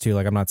and Yeah. novels too.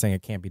 Like, I'm not saying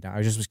it can't be done.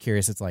 I just was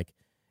curious. It's like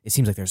it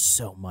seems like there's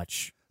so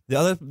much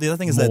The other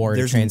thing is that more to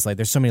there's translate.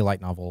 There's so many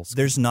light novels.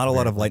 There's not a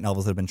lot of light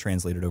novels that have been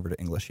translated over to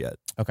English yet.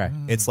 Okay.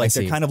 It's I like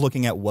see. they're kind of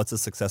looking at what's a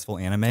successful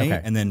anime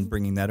and then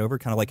bringing that over,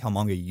 kind of like how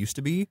manga used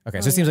to be. Okay,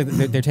 so it seems like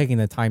they're taking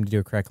the time to do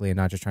it correctly and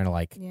not just trying to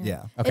like.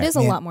 Yeah. Okay. It is a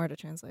Man, lot more to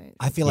translate.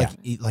 I feel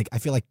like I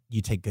feel like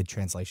you take good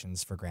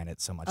translations for granted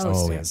so much. Oh,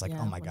 these yeah. days. Like,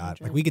 Yeah, oh my god,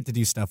 100. like we get to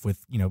do stuff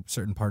with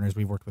certain partners.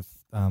 We've worked with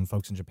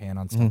folks in Japan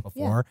on stuff Mhm.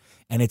 before,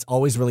 and it's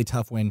always really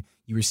tough when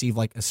you receive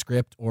like a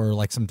script or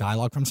like some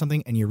dialogue from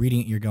something, and you're reading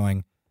it, you're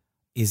going,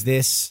 is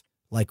this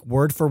like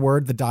word for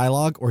word the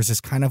dialogue, or is this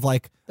kind of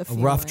like The a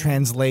rough feeling.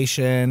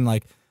 translation?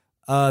 Like,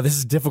 this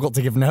is difficult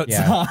to give notes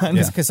Yeah, on.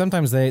 because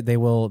sometimes they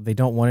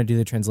don't want to do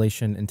the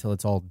translation until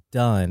it's all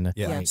done.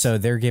 Yeah. Right. So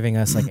they're giving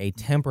us like a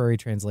temporary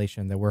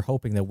translation that we're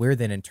hoping that we're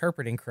then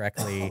interpreting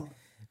correctly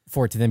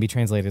for it to then be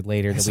translated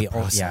later. It's that a we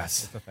process.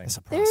 that's the thing. It's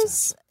a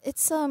process.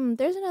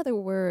 There's another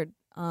word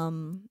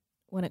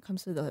when it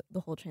comes to the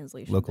whole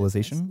translation.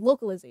 Localization? business.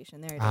 Localization,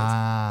 there it is.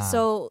 Ah.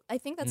 So I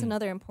think that's Mm.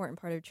 another important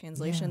part of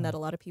translation Yeah. that a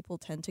lot of people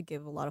tend to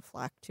give a lot of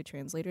flack to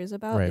translators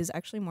about Right. is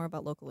actually more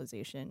about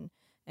localization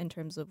in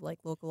terms of like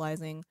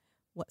localizing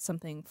what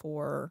something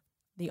for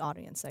the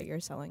audience that you're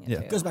selling it Yeah.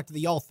 to. It goes back to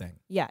the y'all thing.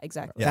 Yeah,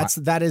 exactly. Yeah.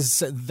 That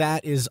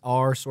is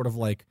our sort of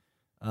like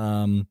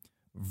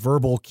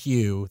verbal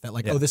cue that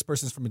like, Yeah. oh, this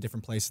person's from a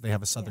different place, they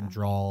have a southern Yeah.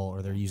 drawl,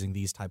 or they're using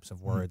these types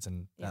of words,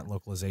 and that Yeah.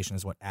 localization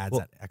is what adds Well,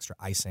 that extra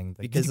icing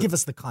that because to give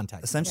us the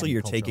context. Essentially, Yeah.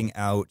 you're Culturally.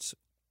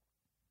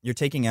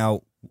 taking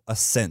out a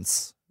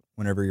sense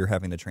whenever you're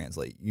having to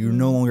translate. You're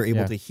no longer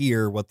able Yeah. to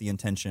hear what the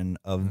intention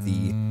of the.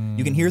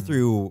 You can hear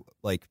through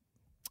like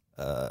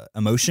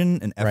emotion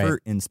and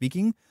effort in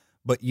speaking,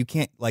 but you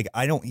can't like.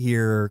 I don't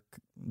hear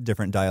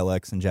different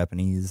dialects in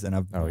Japanese, and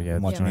I'm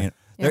watching Yeah. it.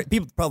 There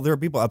are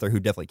people out there who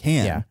definitely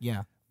can. Yeah.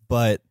 Yeah.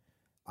 But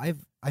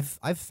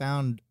I've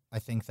found, I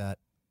think that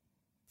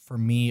for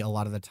me, a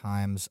lot of the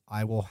times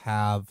I will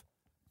have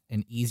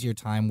an easier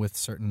time with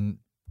certain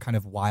kind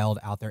of wild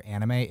out there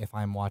anime if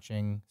I'm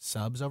watching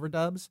subs over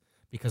dubs,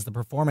 because the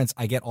performance,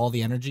 I get all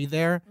the energy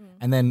there,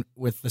 and then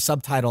with the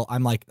subtitle,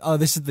 I'm like, oh,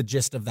 this is the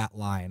gist of that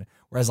line.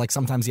 Whereas like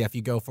sometimes, if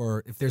you go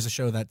for, if there's a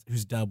show that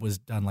whose dub was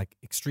done like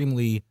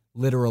extremely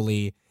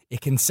literally,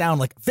 it can sound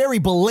like very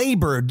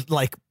belabored,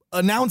 like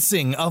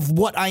announcing of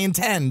what I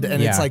intend,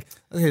 and it's Yeah. like,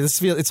 okay,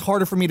 it's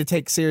harder for me to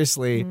take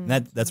seriously.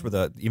 that's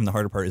where even the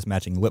harder part is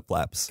matching lip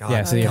flaps.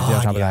 Yeah, so you have to be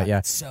on top of that. Yeah,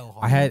 it's so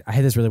hard. I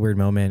had this really weird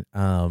moment.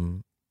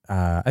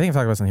 I think I've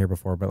talked about this on here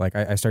before, but like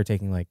I started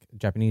taking like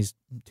Japanese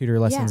tutor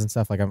lessons Yeah. and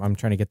stuff. Like I'm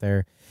trying to get there.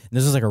 And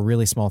this is like a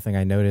really small thing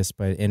I noticed,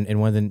 but in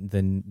one of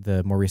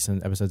the more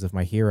recent episodes of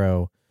My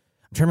Hero,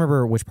 I'm trying to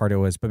remember which part it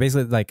was, but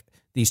basically like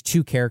these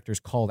two characters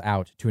called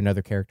out to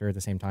another character at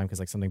the same time because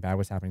like something bad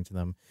was happening to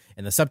them,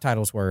 and the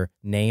subtitles were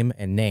name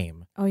and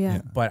name. Oh yeah.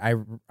 But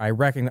I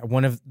recognize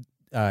one of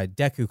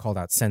Deku called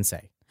out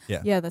Sensei.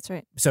 Yeah, that's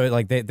right. So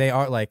like they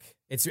are like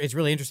it's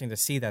really interesting to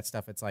see that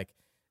stuff. It's like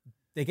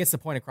it gets the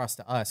point across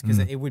to us because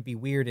it would be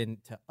weird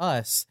to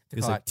us to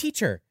call out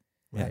teacher,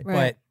 Right. but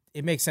Right.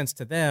 it makes sense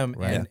to them,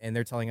 Right. and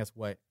they're telling us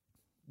what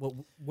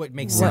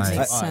makes What sense to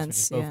makes us, which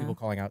sense, is both yeah. people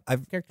calling out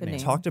I've character The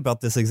names. name. talked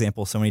about this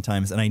example so many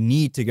times, and I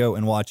need to go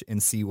and watch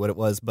and see what it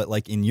was. But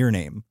like in Your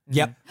Name,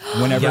 Yep.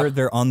 whenever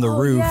they're on the Oh,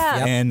 roof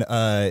yeah.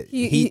 and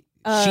He-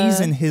 she's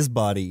in his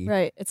body,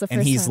 Right. It's the first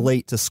and he's time.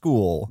 late to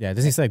school. Yeah,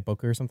 does he say like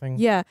Boku or something?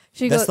 Yeah,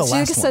 she That's goes. the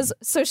last She one. says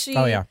so. She.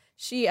 Oh, yeah.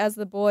 She as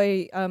the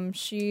boy.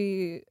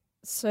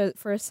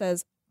 First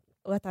says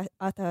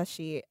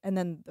atashi, and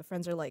then the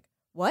friends are like,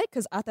 "What?"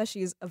 Because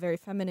atashi is a very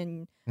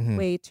feminine Mhm.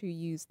 way to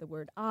use the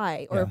word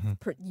 "I" or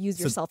use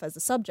So- yourself as the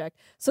subject.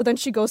 So then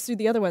she goes through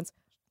the other ones.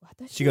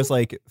 Watashi? She goes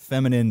like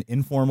feminine,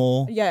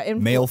 informal, yeah,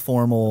 male,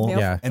 formal, male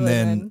Yeah. and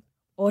then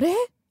ore,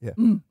 Yeah.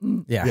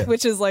 Yeah.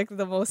 which is like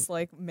the most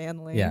like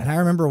manly. Yeah. And I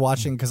remember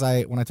watching, because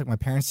when I took my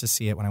parents to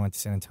see it when I went to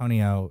San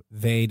Antonio,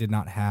 they did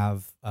not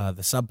have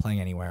the sub playing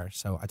anywhere,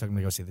 so I took them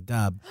to go see the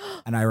dub.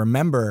 And I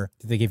remember,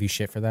 Did they give you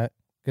shit for that?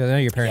 Because I know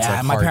your parents. yeah,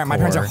 are my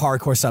parents are hardcore.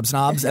 hardcore sub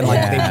snobs, and like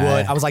Yeah. they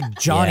would. I was like,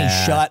 Johnny,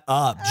 Yeah. shut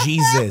up,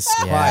 Jesus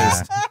Yeah.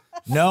 Christ.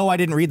 No, I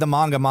didn't read the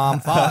manga,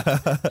 Mom. Fuck.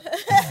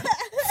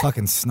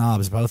 Fucking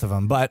snobs, both of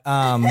them. But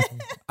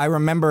I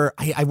remember.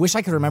 I wish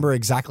I could remember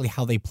exactly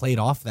how they played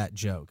off that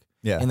joke.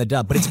 Yeah. In the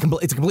dub, but it's a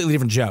completely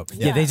different joke.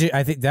 Yeah, they do.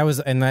 I think that was,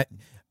 and that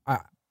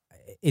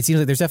it seems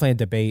like there's definitely a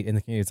debate in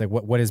the community. It's like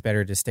what is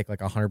better to stick like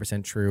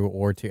 100% true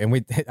or to,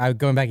 and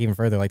going back even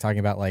further, like talking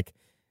about like,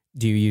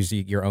 do you use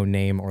your own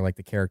name or like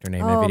the character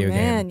name in a video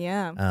man, game?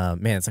 yeah.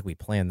 Man, it's like we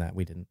planned that,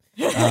 we didn't.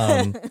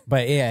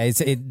 But yeah,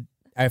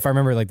 if I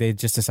remember, like they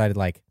just decided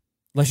like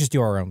let's just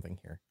do our own thing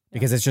here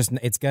because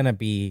it's gonna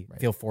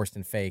feel forced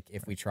and fake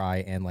if we try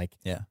and like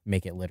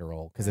make it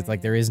literal because it's like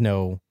Right. there is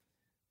no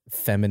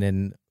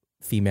feminine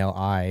female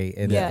I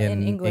in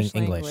English.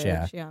 English,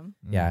 yeah.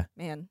 Yeah.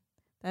 Man,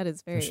 that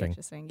is very Interesting.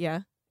 interesting.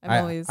 Yeah,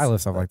 I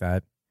love stuff like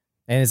that,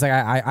 and it's like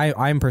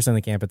I'm personally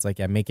in the camp. It's like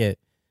make it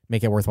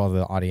worthwhile to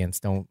the audience.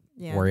 Don't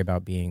Yeah. worry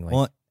about being like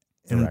well,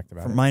 and direct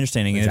about from it. my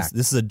understanding, Exactly.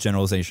 this is a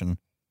generalization.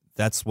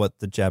 That's what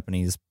the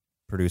Japanese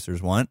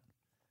producers want.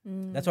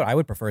 That's what I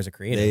would prefer as a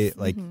creative. They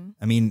like. Mhm.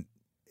 I mean,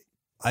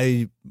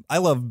 I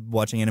love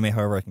watching anime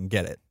however I can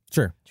get it.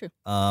 Sure.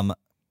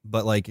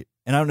 But like,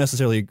 and I don't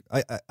necessarily,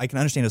 I can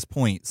understand his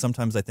point.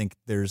 Sometimes I think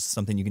there's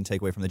something you can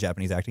take away from the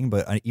Japanese acting,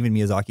 but even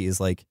Miyazaki is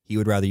like, he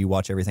would rather you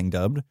watch everything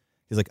dubbed.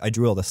 He's like, I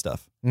drew all this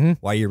stuff. Mm-hmm.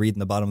 Why are you reading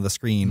the bottom of the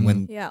screen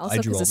when Also I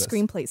drew because all the this?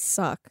 screenplays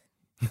suck.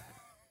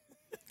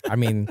 I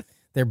mean,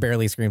 they're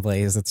barely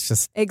screenplays. It's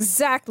just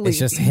Exactly. It's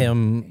just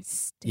him.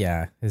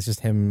 Yeah, it's just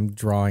him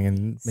drawing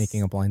and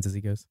making up lines as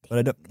he goes.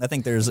 But I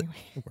think there's, I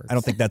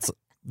don't think that's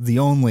the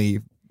only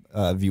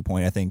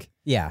viewpoint. I think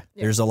Yeah,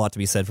 there's a lot to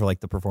be said for like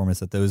the performance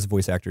that those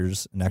voice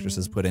actors and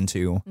actresses put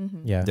into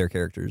yeah, their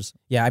characters.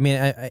 yeah. I mean,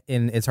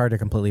 and it's hard to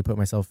completely put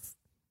myself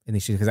in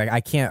these shoes because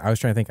I can't. I was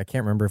trying to think. I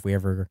can't remember if we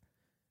ever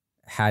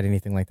had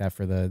anything like that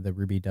for the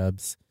Ruby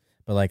dubs.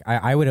 But like,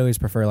 I would always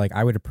prefer. Like,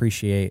 I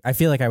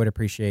feel like I would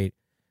appreciate,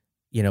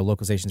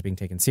 localizations being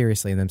taken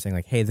seriously and them saying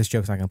like, hey, this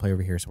joke's not going to play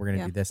over here, so we're going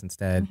to do this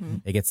instead.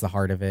 It gets the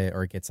heart of it,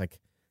 or it gets like,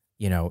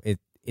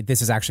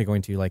 this is actually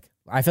going to like.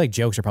 I feel like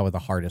jokes are probably the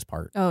hardest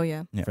part. Oh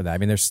yeah. For that. I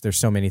mean, there's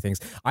so many things.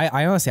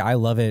 I honestly I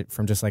love it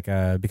from just like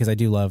because I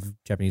do love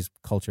Japanese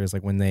cultures.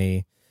 Like when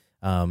they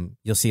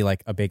you'll see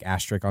like a big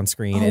asterisk on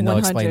screen and they'll 100.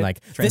 explain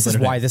like this is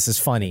why this is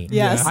funny.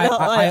 Yes.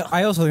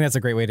 I also think that's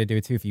a great way to do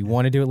it too. If you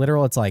want to do it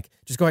literal, it's like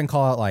just go ahead and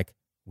call out like,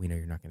 we know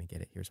you're not going to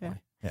get it. Here's why.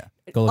 Yeah.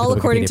 Go look All at the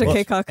according to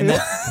Wikipedia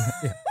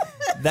page.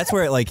 Keikaku. That's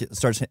where it like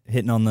starts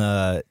hitting on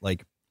the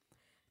like.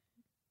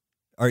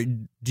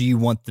 Do you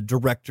want the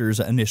director's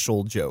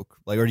initial joke,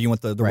 like, or do you want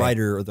the Right.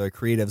 writer or the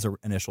creative's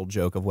initial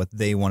joke of what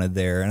they wanted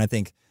there? And I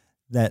think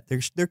that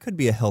there could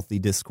be a healthy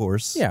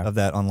discourse of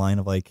that online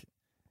of like,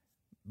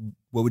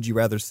 what would you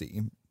rather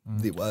see?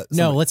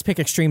 No, let's pick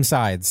extreme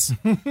sides.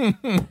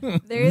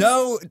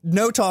 No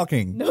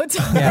talking. No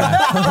talking.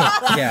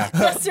 Yeah. Yeah.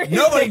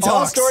 Nobody All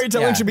talks.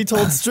 storytelling Yeah. should be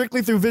told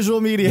strictly through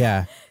visual media.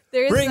 Yeah.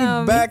 There's, Bring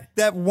back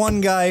that one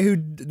guy who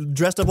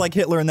dressed up like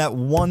Hitler in that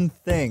one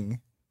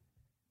thing.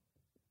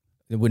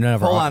 None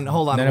of our,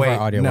 Hold on, none of wait. our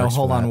audio No, works for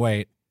hold on, that.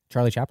 wait.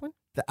 Charlie Chaplin?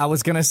 I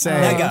was gonna say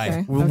That guy.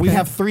 okay. We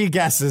have 3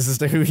 guesses as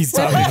to who he's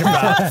talking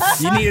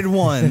about. You needed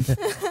one.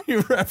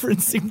 You're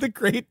referencing the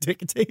Great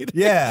Dictator.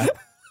 Yeah.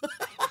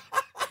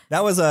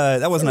 That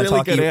wasn't a Really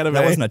talkie. good anime.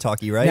 That wasn't a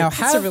talkie, right? Now,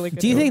 a really good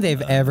do you think one.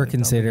 they've ever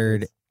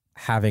considered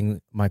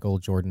having Michael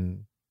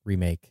Jordan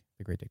remake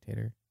The Great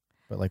Dictator,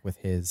 but like with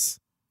his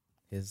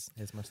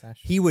mustache?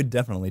 He would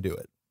definitely do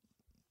it.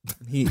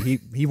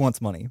 He wants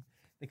money.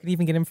 They could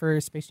even get him for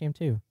Space Jam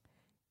 2.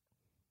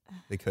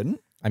 They couldn't?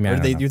 I mean, Or I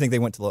don't know. you think they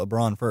went to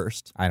LeBron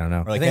first? I don't know.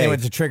 Or I like, think hey, they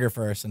went to Trigger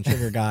first, and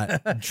Trigger got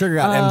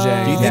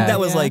MJ. do you Yeah. think that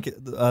was Yeah. like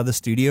the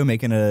studio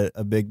making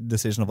a big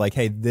decision of like,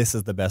 hey, this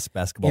is the best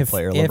basketball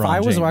player, LeBron if I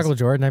was James? Michael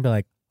Jordan, I'd be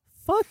like,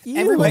 fuck you.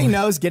 Everybody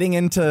knows getting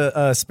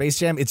into Space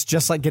Jam, it's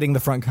just like getting the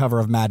front cover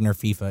of Madden or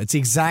FIFA. It's the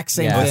exact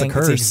same Yeah. thing. It's a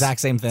curse. the exact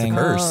same thing.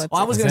 It's a curse. Oh,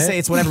 Well, I was Is going to it? say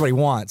it's what everybody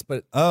wants,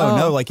 but Oh,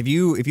 no, like if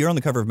you're on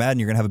the cover of Madden,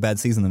 you're gonna have a bad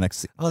season the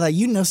next. that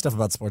you know stuff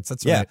about sports.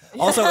 That's Yeah. right.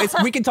 Also,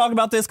 we can talk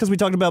about this because we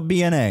talked about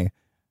BNA.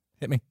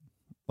 Hit me.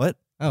 What?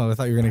 Oh, I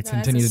thought you were going to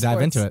continue to dive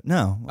sports. into it.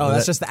 No. Oh,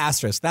 that's just the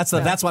asterisk. That's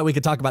why we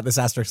could talk about this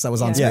asterisk that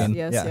was on Yeah. screen.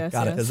 Yes, yeah. yes,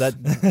 Got it. yes.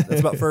 Because that's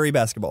about furry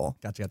basketball.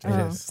 Gotcha.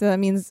 Oh, so that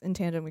means in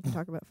tandem we can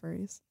talk about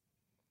furries.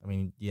 I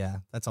mean, yeah,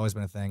 that's always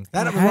been a thing.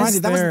 That Has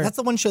reminded there- that's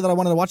the one show that I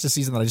wanted to watch this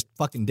season that I just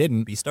fucking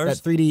didn't. Beastars? That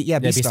 3D, yeah,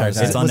 Beastars.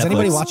 Beastars. It's on Was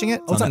anybody Netflix. watching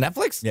it? Oh, it's on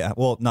Netflix. Yeah.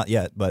 Well, not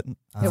yet, but It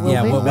will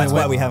Yeah, be. well, that's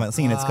when- why we haven't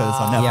seen it because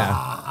it's on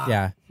Netflix.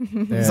 Yeah.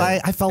 Because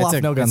I fell off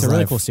No Guns It's a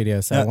really Live. cool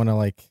studio, so Yeah. I want to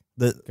like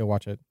The go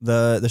watch it.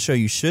 the show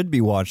you should be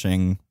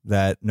watching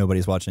that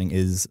nobody's watching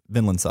is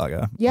Vinland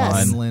Saga Yes.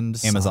 on Vinland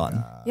Amazon.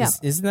 Saga. Yeah.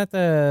 Isn't that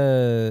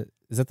the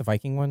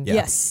Viking one? Yeah.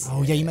 Yes.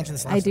 Oh yeah, you mentioned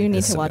this. Last I do week. need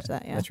That's to so watch good.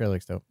 that. Yeah. That trailer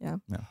looks dope. There's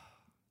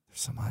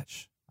so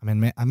much. I'm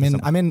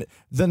in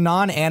the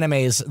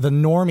non-animes. The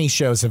normie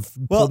shows have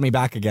Well, pulled me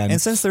back again.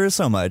 And since there is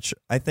so much,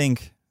 I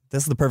think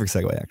this is the perfect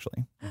segue.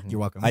 Actually, You're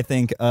welcome. I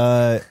think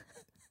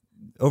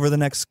over the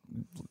next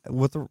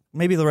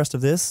maybe the rest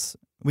of this,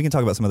 we can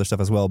talk about some other stuff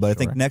as well. But I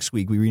think next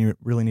week we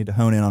really need to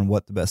hone in on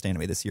what the best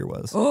anime this year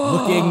was.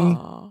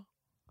 Looking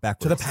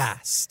Backwards to the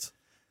past.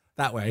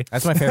 That way.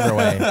 That's my favorite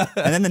way.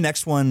 And then the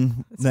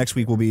next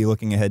week we'll be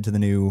looking ahead to the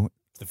new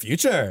The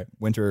future.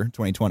 winter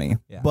 2020.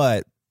 Yeah.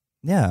 But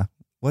yeah,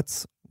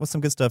 what's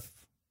some good stuff?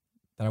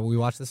 That we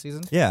watched this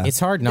season. Yeah, It's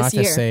hard not This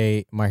to year.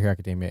 say My Hero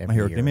Academia. Every My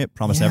Hero year. Academia,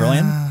 Promise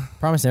Neverland.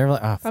 Promise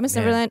Neverland. Oh, Promise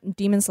man. Neverland,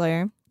 Demon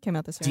Slayer came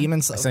out this year. Demon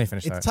I still Slayer. ain't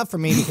finished It's that. tough for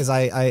me because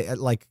I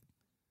like.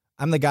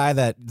 I'm the guy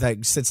that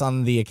sits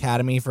on the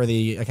Academy for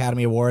the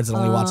Academy Awards and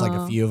only watch like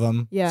a few of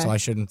them. Yeah. So I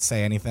shouldn't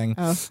say anything.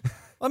 Oh,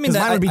 I Because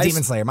mine would be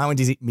Demon Slayer. Mine would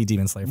be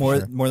Demon Slayer more for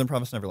sure. more than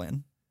Promise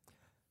Neverland.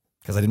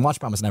 Because I didn't watch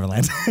Promise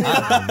Neverland.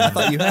 I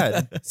thought you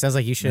had. Sounds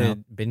like you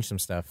should binge some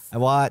stuff. I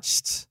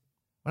watched.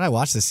 What did I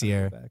watch this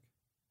year?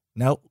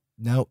 Nope.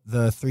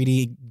 The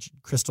 3D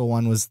Crystal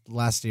one was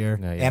last year.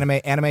 No, yeah.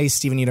 Anime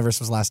Steven Universe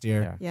was last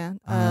year. Yeah.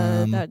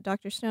 yeah. That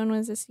Dr. Stone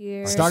was this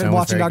year. Started Stone was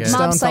watching very Dr. good.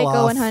 Stone. Mob fell Psycho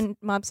off. 100.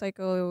 Mob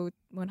Psycho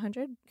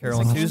 100. Carol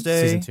What's and that one?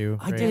 Tuesday. Season 2.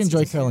 I right? did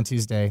enjoy Carol and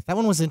Tuesday. That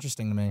one was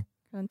interesting to me.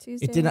 On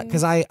Tuesday. It did not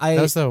because I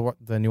That was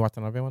the new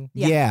Watanabe one?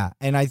 Yeah. yeah,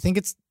 and I think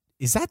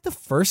Is that the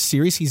first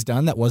series he's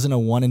done that wasn't a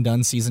one and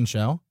done season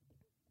show?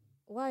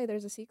 Why?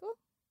 There's a sequel?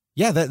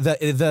 Yeah,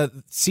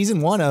 the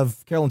season 1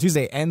 of Carol and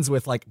Tuesday ends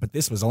with like, but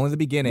this was only the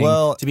beginning.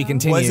 Well, to be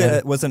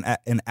continued. Was it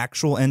an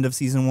actual end of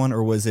season 1,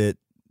 or was it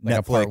Like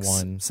a part Netflix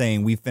one.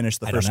 saying we finished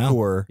the I don't first know.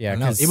 core? Yeah, I don't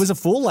know. 'cause It was a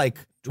full like.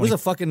 It was a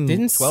fucking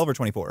Didn't 12 or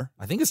 24.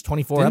 I think it's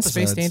 24 Didn't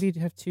episodes. Space Dandy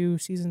have 2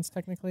 seasons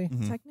technically?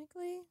 Mhm.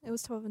 Technically, it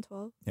was 12 and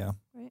 12. Yeah.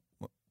 Right?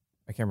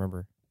 I can't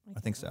remember. I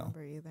think so.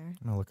 Remember either. I'm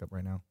gonna look up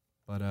right now.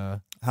 But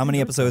How many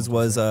There was episodes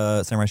was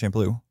Samurai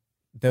Champloo?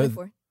 Those,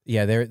 24.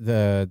 yeah,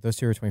 those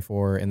 2 were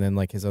 24, and then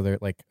like his other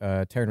like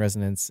Terran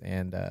Resonance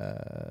and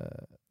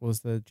what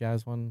was the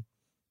jazz one?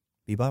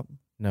 Bebop?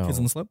 No, Kids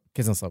on the Slope.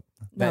 Kids on the Slope.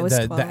 That was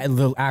 12.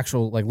 the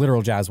actual like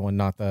literal jazz one,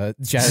 not the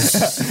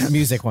jazz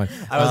music one.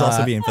 I was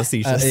also being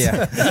facetious.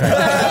 Yeah,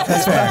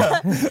 that's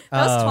fair. That was 12.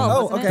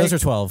 Oh, wasn't okay. it? Those are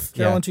 12.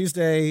 Carol Yeah. and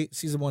Tuesday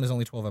season 1 is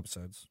only 12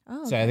 episodes.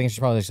 Oh, So I think it's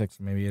probably just like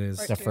Maybe it is.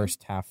 Part the two.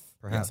 first half,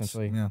 Perhaps.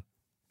 essentially. Yeah.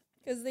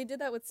 because they did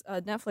that with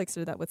Netflix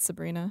did that with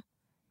Sabrina.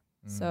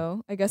 Mm.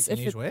 So I guess if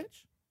Teenage it,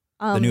 Witch?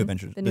 The New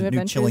Adventures. the new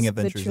Chilling adventures,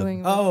 Adventures the of-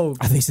 chilling Oh,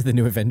 I think said the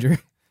new Avenger.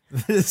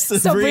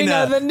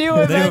 Sabrina, the new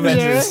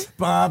Avengers.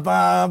 Ba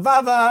ba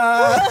ba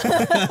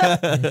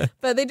ba.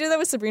 But they did that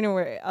with Sabrina,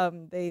 where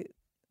they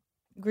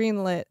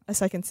greenlit a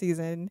second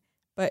season,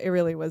 but it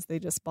really was they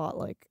just bought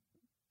like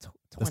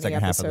 20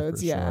 second half of the episodes.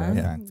 first Yeah, show,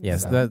 yeah.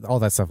 Yes, So- all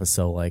that stuff is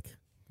so like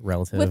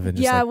relative with, and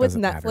just yeah, like, with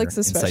doesn't matter. Netflix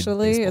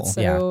especially, it's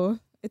baseball. so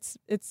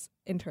it's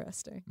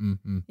interesting.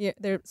 Mm-hmm. Yeah,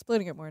 they're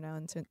splitting it more now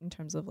in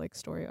terms of like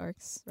story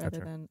arcs rather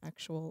Gotcha. than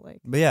actual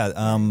like. But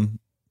yeah,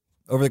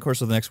 over the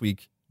course of the next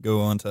week,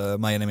 go on to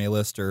My Anime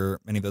List or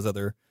any of those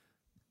other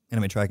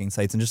anime tracking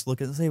sites and just look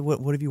at and say what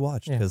have you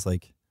watched? Yeah. Because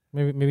like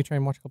Maybe try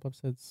and watch a couple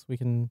episodes. We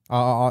can.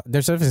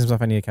 There's definitely some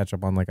stuff I need to catch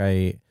up on. Like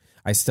I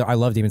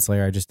love Demon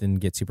Slayer. I just didn't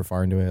get super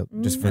far into it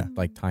just for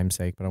like time's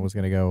sake. But I was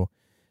gonna go.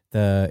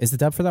 Is the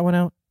dub for that one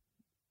out?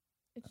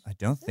 I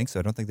don't think so.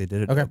 I don't think they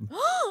did it. Okay.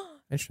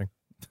 Interesting.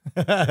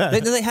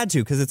 They had to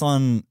because it's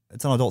on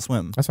Adult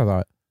Swim. That's what I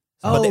thought.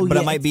 But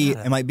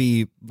yeah, it might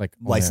be Like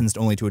licensed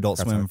only to Adult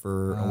That's Swim right.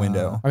 for a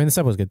window. I mean, the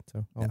sub was good,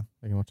 so Yeah.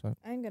 I can watch that.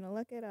 I'm gonna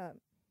look it up.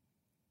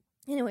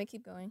 Anyway,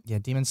 keep going. Yeah,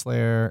 Demon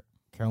Slayer,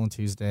 Carol and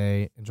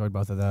Tuesday. Enjoyed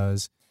both of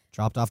those.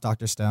 Dropped off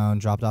Dr. Stone.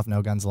 Dropped off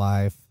No Guns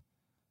Life.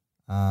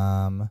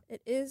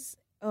 It is.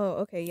 Oh,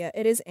 okay. Yeah,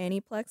 it is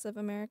Aniplex of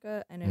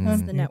America, and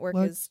it's the network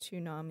Aniplex? is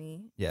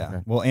Toonami. Yeah. Okay.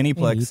 Well,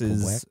 Aniplex Aniplex.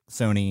 is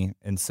Sony,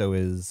 and so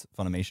is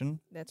Funimation.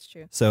 That's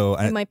true. So,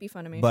 It might be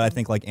Funimation, but I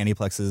think like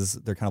Aniplex is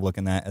they're kind of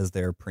looking at as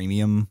their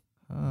premium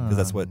because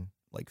that's what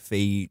like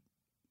Fate,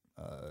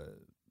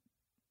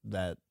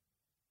 that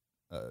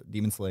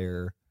Demon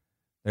Slayer.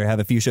 They have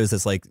a few shows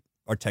that's like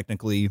are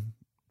technically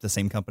the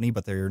same company,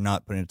 but they're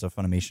not putting it to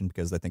Funimation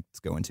because I think it's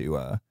going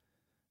to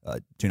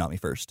Toonami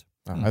first.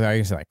 I thought you were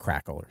gonna say like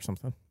Crackle or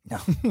something.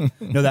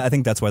 No, I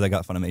think that's why they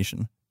got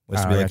Funimation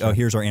was to be like, gotcha. oh,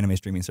 here's our anime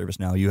streaming service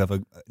now. You have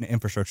an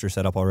infrastructure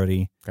set up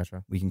already.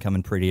 Gotcha. We can come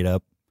and pretty it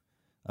up.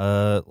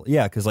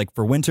 Yeah, because like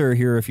for winter,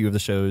 here are a few of the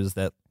shows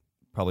that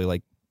probably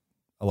like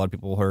a lot of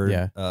people heard.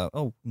 Yeah.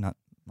 Not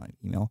my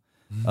email.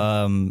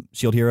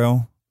 Shield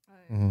Hero,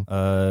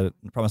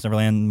 Mm-hmm. Promised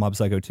Neverland, Mob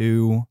Psycho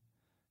 2,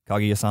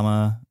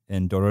 Kaguya-sama,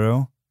 and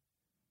Dororo.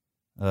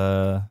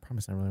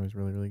 Promise Neverland was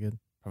really, really good.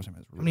 Promised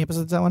Neverland is How many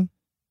episodes is that one?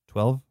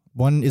 12.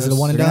 One is it a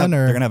one and They're done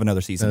or they're gonna have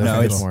another season. No,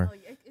 No, it's it's more. Oh,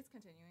 yeah, it's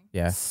continuing.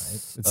 Yeah,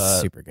 it's uh,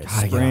 super good.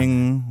 gotta get on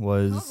spring Oh,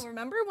 was.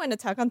 remember when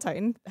Attack on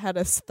Titan had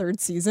a third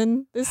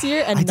season this year,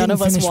 and I none didn't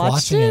of us finish watched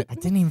watching it? I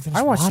didn't even finish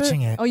I watched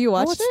watching it. Oh, you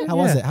watched it? How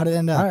was Yeah. it? How did it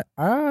end up?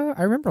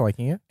 I remember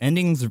liking it.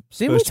 Endings are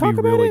Didn't we supposed to be talk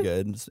about really it?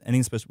 good.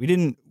 Endings supposed. We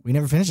didn't. We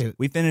never finished it.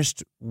 We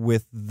finished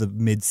with the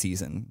mid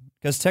season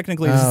because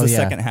technically this is Oh, the yeah.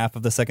 second half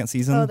of the second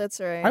season. Oh, that's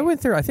right. I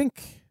went through. I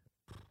think.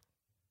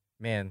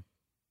 Man,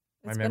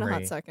 It's my been a hot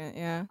memory. second.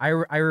 Yeah. I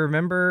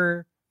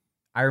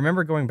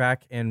remember going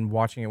back and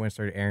watching it when it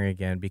started airing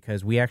again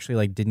because we actually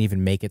like didn't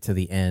even make it to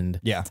the end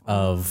yeah.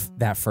 of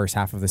that first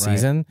half of the Right.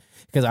 season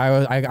because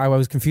I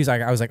was confused.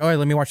 I was like, oh,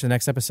 let me watch the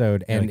next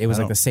episode, and like, it was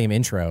I like the don't- same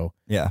intro,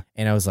 Yeah.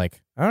 and I was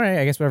like, all right,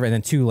 I guess whatever. And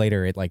then 2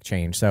 later, it like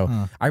changed. So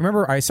Huh. I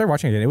remember I started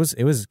watching it. It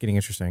was getting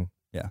interesting.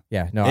 Yeah.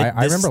 Yeah. No, It-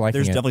 I remember liking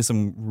There's it. definitely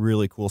some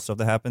really cool stuff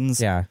that happens.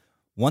 Yeah.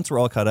 Once we're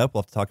all caught up,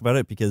 we'll have to talk about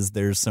it because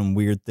there's some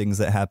weird things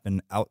that happen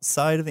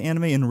outside of the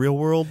anime in real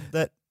world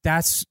that.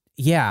 That's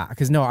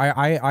because no,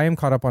 I am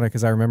caught up on it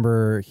because I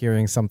remember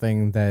hearing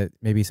something that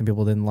maybe some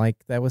people didn't like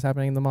that was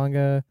happening in the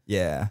manga.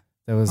 Yeah.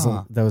 That was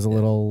Huh. a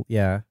little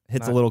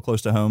Hits not- a little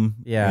close to home.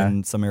 Yeah.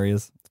 In some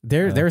areas.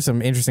 There's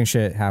some interesting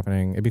shit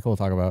happening. It'd be cool to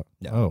talk about.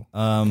 Yeah. Oh,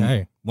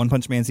 Okay. One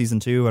Punch Man season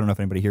 2. I don't know if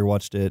anybody here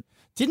watched it.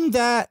 Didn't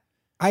that?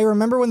 I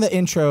remember when the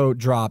intro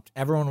dropped,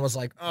 everyone was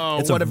like, "Oh,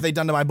 It's what a- have they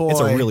done to my boy?" It's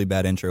a really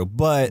bad intro,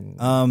 but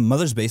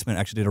Mother's Basement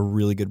actually did a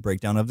really good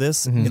breakdown of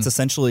this. Mhm. It's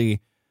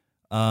essentially,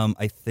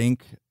 I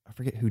think I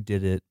forget who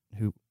did it.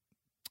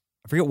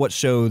 I forget what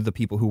show the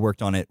people who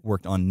worked on it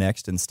worked on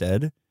next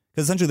instead.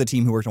 Because essentially, the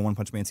team who worked on One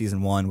Punch Man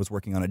season 1 was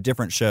working on a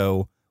different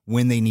show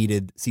when they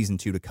needed season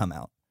 2 to come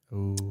out.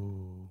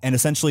 Ooh. And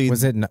essentially,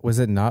 Was it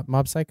not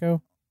Mob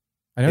Psycho?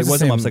 I know It it's the wasn't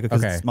same- Mob Psycho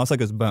because okay. Mob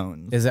Psycho's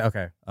Bones. Is it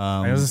okay?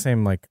 I know it's the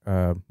same like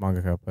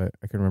mangaka, but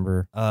I can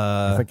remember.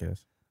 I think it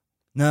is.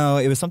 No,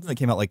 it was something that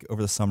came out like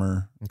over the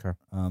summer. Okay.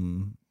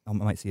 I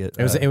might see it.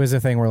 It was a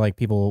thing where like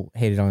people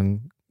hated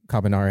on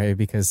Kabanare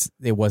because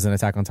it wasn't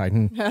Attack on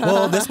Titan.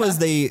 Well, this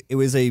was it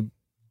was a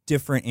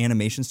different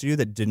animation studio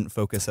that didn't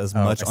focus as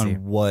much I see.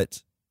 on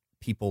what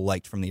people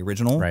liked from the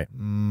original. Right.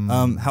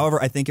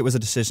 However, I think it was a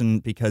decision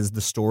because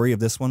the story of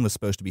this one was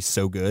supposed to be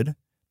so good.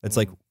 It's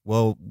like,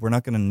 well, we're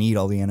not going to need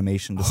all the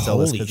animation to sell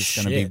this Holy because it's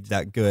going to shit. be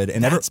that good.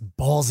 And That's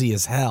ballsy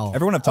as hell.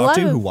 everyone I've A lot talked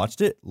to who of-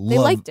 watched it, They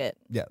liked it.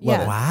 Yeah, Yeah.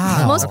 love it.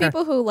 Wow. Most Okay.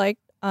 people who liked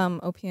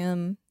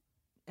OPM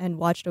and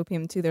watched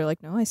OPM too, they're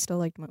like, no, I still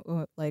like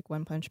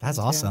One Punch Man. That's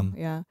too." awesome.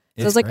 Yeah. So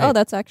It's I was like, great. oh,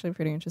 that's actually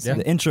pretty interesting.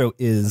 The intro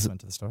is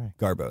Went to the story.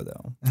 Garbo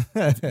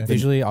though.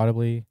 Visually,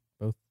 audibly,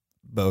 both.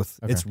 Both.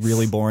 Okay. It's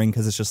really boring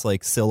because it's just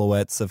like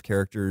silhouettes of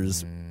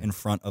characters Mm. in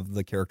front of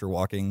the character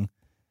walking.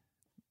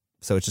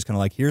 So it's just kind of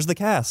like, here's the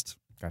cast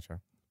Gotcha.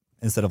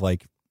 instead of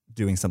like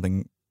doing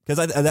something.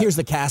 Because Here's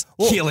the cast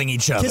killing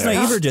each other. Kiss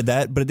Naiver did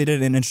that, but they did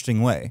it in an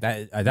interesting way.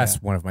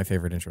 That's one of my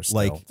favorite interests.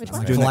 Like still. Which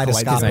one? doing that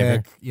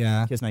Kaleidoscopic.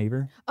 Yeah. Kiss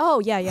Naiver.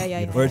 Oh, yeah.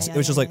 Where it's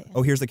just like,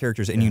 oh, here's the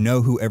characters, and you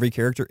know who every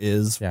character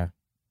is Yeah.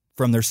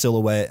 from their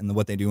silhouette and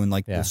what they do in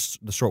like Yeah.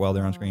 the short while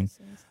they're on Oh, screen.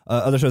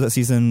 Other shows that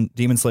season,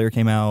 Demon Slayer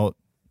came out,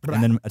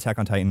 and then Attack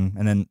on Titan,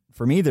 and then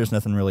for me, there's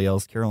nothing really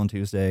else. Carol and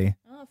Tuesday,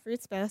 Oh,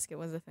 Fruits Basket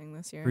was a thing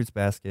this year. Fruits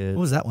Basket.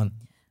 What was that one?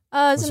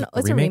 It's Was it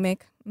a a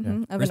remake Yeah.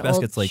 of Fruits an old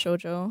Basket's like-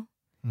 shoujo.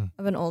 Hmm.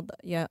 Of an old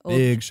old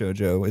Big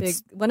shoujo. big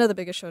It's one of the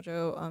biggest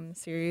shoujo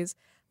series.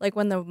 Like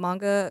when the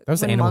manga That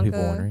was the when animal manga,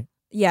 people one, right?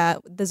 Yeah,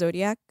 the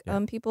Zodiac Yeah.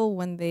 people,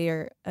 when they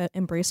are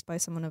embraced by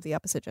someone of the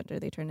opposite gender,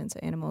 they turn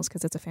into animals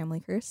because it's a family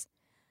curse.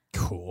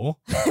 Cool.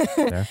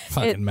 There.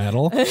 Fucking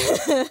metal.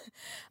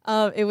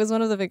 It was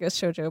one of the biggest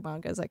shoujo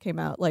mangas that came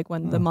out, like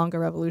when the manga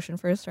revolution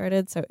first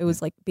started. So it was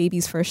like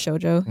baby's first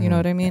shoujo. You know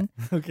what I mean?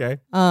 Okay.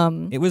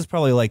 it was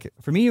probably like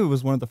for me, it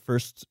was one of the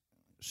first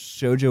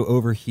shoujo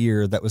over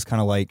here that was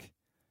kind of like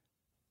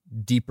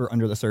deeper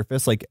under the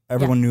surface. Like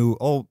everyone knew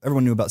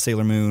about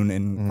Sailor Moon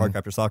and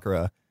Cardcaptor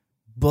Sakura,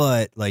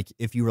 but like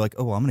if you were like,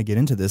 oh, I'm gonna get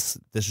into this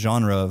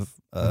genre of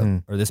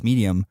or this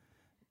medium,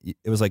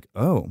 it was like,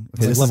 oh,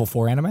 It's like level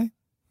 4 anime?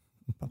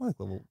 probably like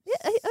level Yeah,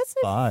 that's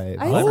it. 5,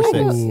 I 5 or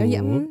think 6.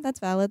 yeah, that's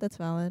valid. That's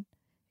valid.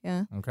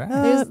 Yeah. Okay.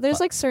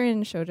 There's like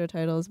certain shoujo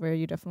titles where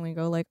you definitely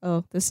go like,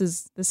 oh, this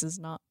is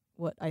not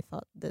what I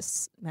thought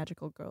this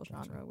magical girl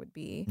genre would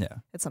be. Yeah.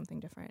 It's something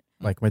different.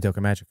 Like Madoka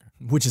Magica.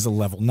 Which is a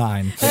level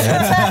 9.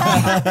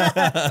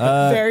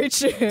 Very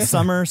true.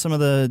 Summer, some of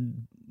the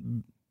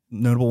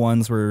notable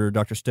ones were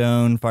Dr.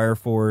 Stone, Fire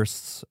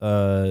Force,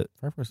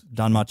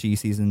 Danmachi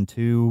Season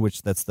 2,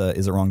 which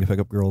is it wrong to pick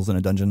up girls in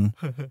a dungeon?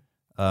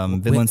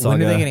 Vinland Saga.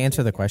 When are they going to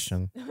answer the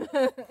question?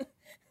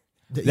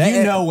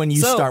 You know when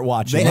you start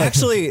watching. They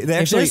actually,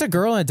 If there's a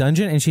girl in a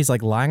dungeon and she's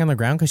like lying on the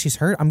ground because she's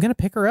hurt, I'm going to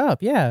pick her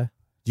up. Yeah.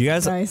 do you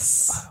guys,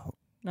 Nice.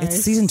 it's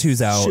Season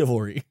 2's out.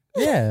 chivalry.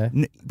 Yeah.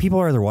 People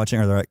are either watching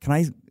or they're like, can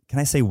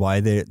I say why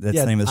that's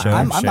the name of the show?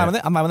 I'm fine with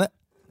it. I'm fine with it.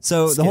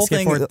 So the whole skip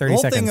thing, forward the 30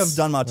 whole thing of seconds,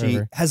 Danmachi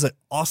whatever. has an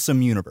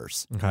awesome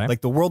universe. Okay.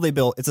 Like the world they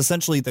built, it's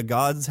essentially the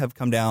gods have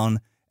come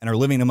down and are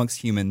living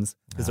amongst humans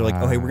because they're like,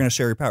 oh, hey, we're going to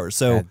share your powers.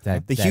 So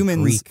That the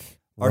humans Greek,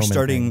 are Roman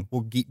starting, thing.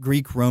 well,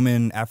 Greek,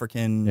 Roman,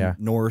 African, Yeah.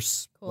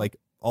 Norse, Cool. like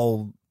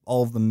all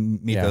of the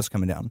mythos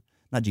coming down.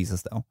 Not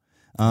Jesus though.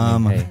 Hey.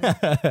 Someone's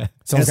got to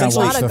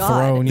essentially- watch the God.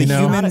 throne, The you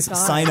know? humans God.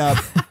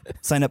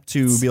 sign up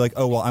to be like,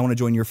 oh well, I want to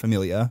join your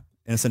familia,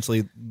 and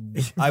essentially,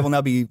 I will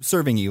now be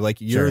serving you. Like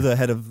you're Sure. the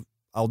head of.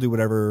 I'll do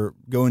whatever.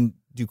 Go and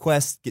do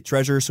quests, get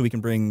treasure, so we can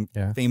bring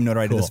Yeah. fame,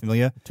 notoriety to this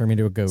familia. Turn me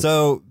into a goat.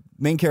 So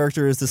main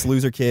character is this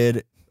loser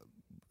kid.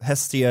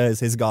 Hestia is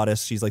his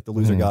goddess. She's like the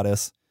loser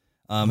goddess.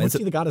 What's It's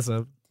she the goddess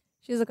of?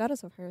 She's a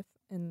goddess of hearth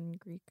in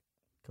Greek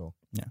Cool.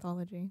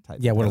 mythology.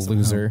 yeah, what a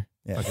loser.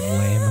 yeah. Fucking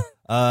lame.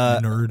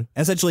 Nerd.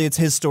 Essentially, it's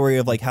his story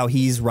of like how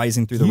he's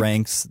rising through the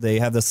ranks. They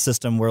have this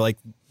system where like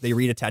they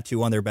read a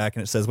tattoo on their back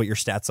and it says what your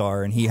stats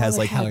are, and he has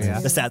like hell yeah.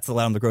 the stats that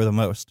allow him to grow the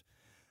most.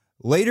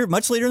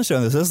 Much later in the show,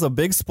 this is a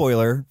big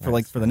spoiler for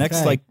the next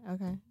Okay. like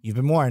Okay. You've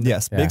been warned.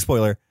 yes, Yeah. big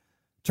spoiler.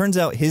 Turns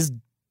out his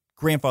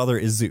grandfather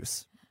is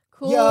Zeus,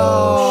 Cool.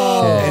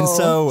 Yo. shit. and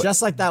so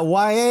Just like that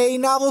YA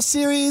novel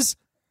series.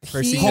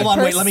 Percy Hold on,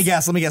 wait. Percy- Let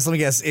me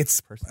guess.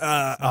 It's Percy.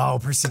 I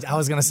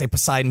was gonna say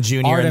Poseidon Jr.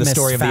 in the Artemis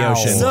story of the Fowl.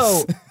 ocean.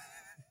 So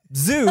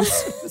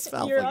Zeus,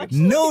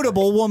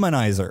 notable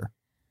womanizer.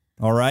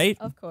 All right,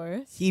 Of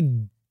course. he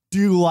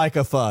do like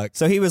a fuck.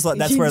 so he was like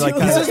that's You where like do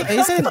kind like-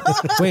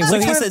 of Wait, So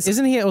wait, he says-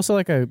 isn't he also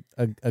like a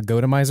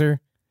goatomizer?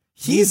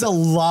 He's a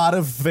lot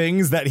of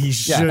things that he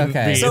shouldn't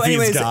okay. be. so if he's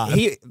anyways,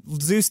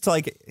 God. Zeus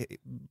like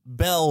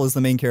Bel is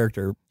the main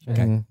character.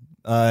 Okay.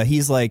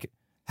 He's like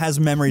has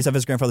memories of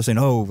his grandfather saying,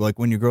 "Oh, like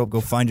when you grow up,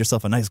 go find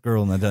yourself a nice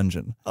girl in the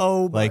dungeon."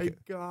 oh my like,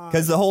 god.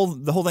 Because the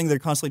whole thing, they're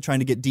constantly trying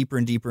to get deeper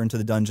and deeper into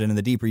the dungeon, and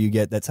the deeper you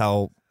get, that's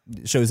how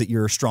it shows that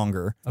you're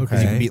stronger. Because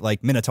you Okay. can beat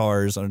like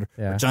minotaurs or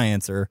Yeah.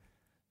 giants, or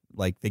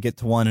like they get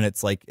to one, and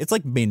it's like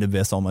Main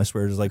Abyss almost,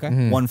 where there's like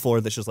Okay. one floor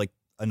that's just like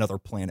another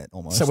planet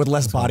almost. So with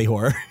less body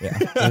horror. Yeah.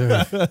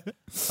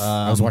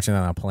 I was watching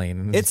that on a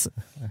plane. It's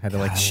I had to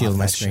like I shield love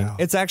my that screen. show.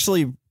 it's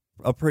actually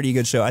a pretty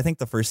good show. I think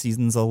the first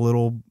season's a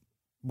little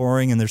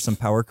boring and there's some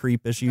power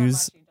creep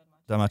issues.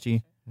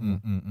 Damachi.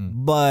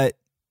 But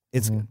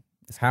it's good.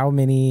 How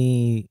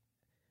many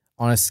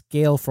on a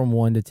scale from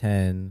 1 to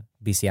 10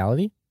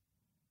 bestiality?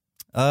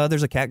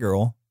 There's a cat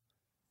girl.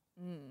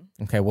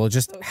 Okay, well,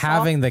 just So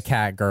having soft- the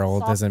cat girl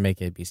soft- doesn't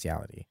make it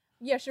bestiality.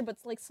 Yeah, sure, but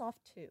it's like soft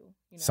too. You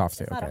know? Soft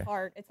too, It's not okay. a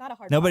hard. It's not a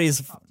hard.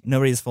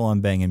 Nobody's full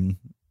on banging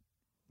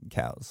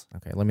cows.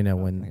 Okay, let me know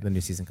when the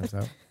new season comes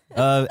out.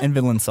 And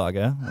Vinland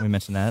Saga, we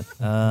mentioned that.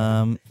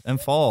 And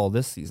Fall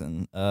this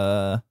season.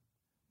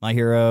 My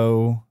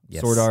Hero,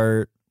 Yes. Sword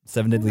Art,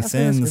 Seven Deadly I think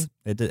that's Sins.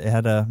 It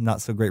had a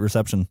not so great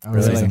reception. Oh,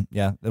 this really? season.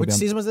 Yeah. it'll Which be on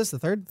season was this? The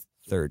third?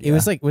 Third. It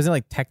was like, was it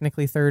like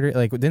technically third? Or,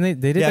 like, didn't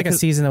they did Yeah, like a 'cause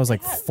season that was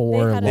like they had-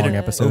 4 they had long a-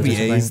 episodes. or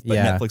OVAs, something? but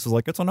Yeah. Netflix was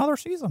like, it's another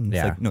season. It's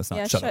Yeah. like, no, it's not.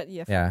 Yeah, Shut up.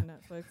 Yeah, Yeah.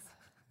 Netflix.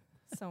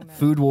 So mad.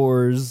 Food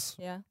Wars,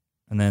 Yeah.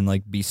 and then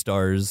like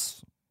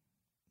Beastars.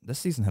 This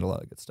season had a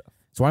lot of good stuff.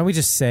 So why don't we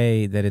just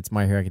say that it's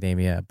My Hero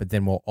Academia, but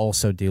then we'll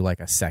also do like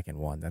a second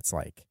one that's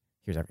like,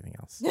 here's everything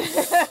else.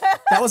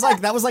 That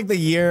was like the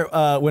year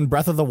when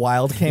Breath of the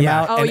Wild came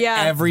Yeah. out. Oh, and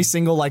yeah. every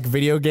single like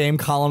video game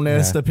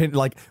columnist,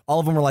 like all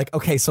of them were like,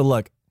 okay, so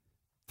look,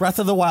 Breath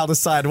of the Wild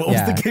aside, what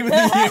Yeah. was the game of the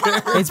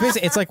year? It's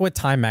basically, it's like what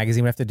Time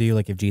Magazine would have to do,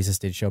 like if Jesus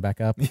did show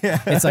back up.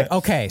 Yeah. It's like,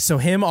 okay, so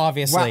him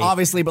obviously. Well,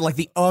 obviously, but like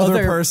the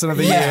other person of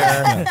the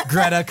year,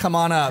 Greta, come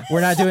on up.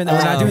 We're not doing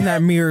that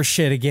mirror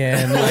shit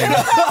again.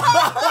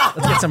 Like,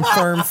 let's get some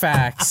firm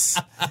facts.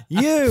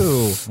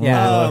 You.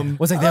 Yeah.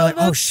 Was like they're like, oh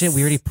that's- shit,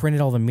 we already printed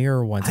all the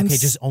mirror ones. I'm Okay,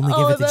 s- just only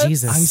Oh, give it to that's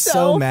Jesus. I'm so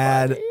So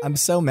mad. funny. I'm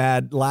so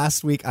mad.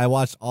 Last week, I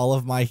watched all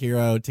of My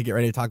Hero to get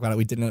ready to talk about it.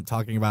 We didn't end up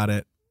talking about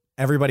it.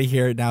 Everybody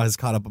here now has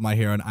caught up with My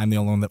Hero, and I'm the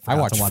only one that I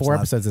forgot watched to watch 4 last.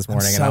 episodes this I'm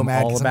morning, so and I'm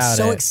mad all 'cause about I'm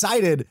so it.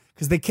 excited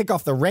because they kick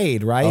off the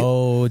raid, right?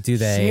 Oh, do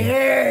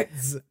they?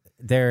 Shit.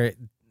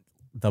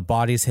 The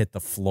bodies hit the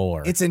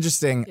floor. It's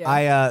interesting.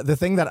 Yeah. The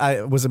thing that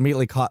I was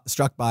immediately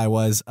struck by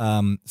was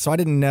so I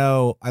didn't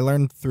know. I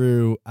learned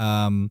through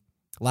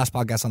last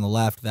podcast on the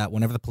left that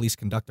whenever the police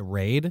conduct a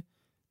raid,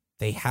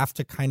 they have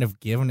to kind of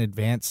give an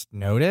advance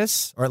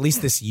notice, or at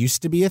least this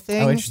used to be a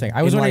thing. oh, interesting.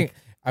 I was In, wondering. like,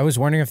 I was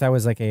wondering if that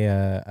was like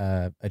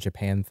a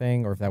Japan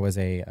thing, or if that was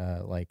a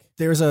like.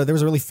 there was a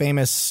really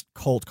famous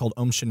cult called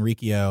Om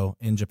Shinrikyo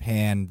in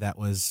Japan that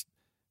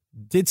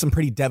did some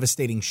pretty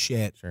devastating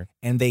shit. Sure.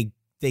 And they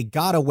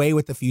got away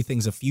with a few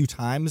things a few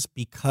times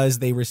because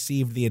they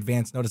received the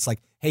advance notice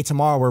like, hey,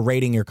 tomorrow we're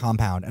raiding your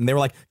compound. And they were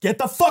like, get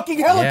the fucking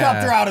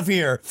helicopter Yeah. out of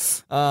here.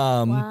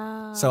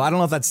 Wow. So I don't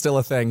know if that's still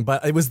a thing,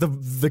 but it was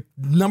the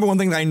number one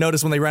thing that I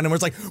noticed when they ran in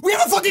was like, we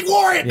have a fucking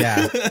warrant.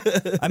 Yeah.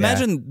 I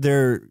imagine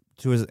there,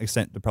 to an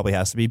extent, there probably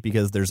has to be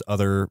because there's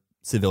other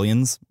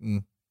civilians.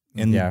 And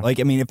Yeah. like,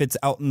 I mean, if it's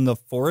out in the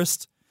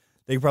forest,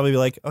 they could probably be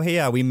like, oh, hey,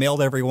 yeah, we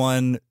mailed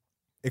everyone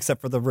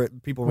except for the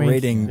people Wink.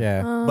 raiding.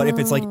 Yeah. But if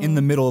it's like in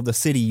the middle of the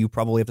city, you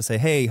probably have to say,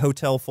 hey,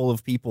 hotel full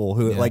of people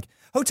who like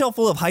hotel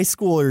full of high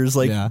schoolers,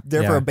 like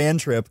there for Yeah. a band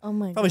trip. Oh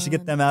my Probably should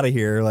get God. them out of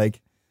here.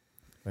 Like,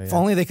 But If yeah.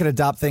 only they could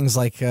adopt things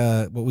like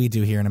what we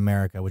do here in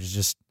America, which is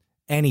just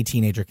any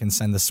teenager can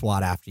send the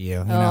SWAT after you.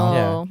 You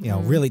know, Oh. you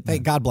know, really,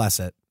 God bless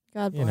it.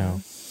 God You bless.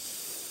 know.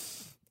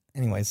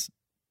 Anyways,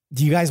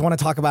 do you guys want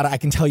to talk about it? I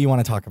can tell you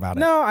want to talk about it.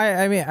 No,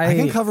 I mean I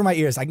can cover my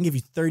ears. I can give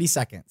you 30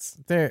 seconds.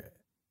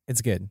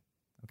 it's good.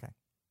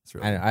 it's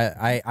really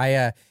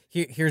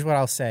Here's what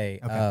I'll say.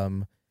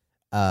 Okay.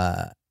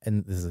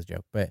 And this is a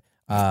joke, but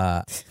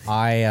I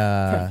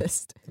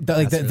Prefaced.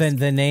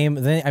 the name.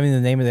 The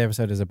name of the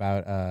episode is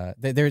about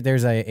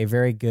there's a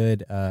very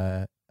good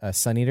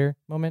Sun Eater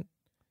moment.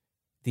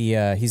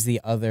 He's the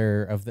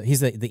other of he's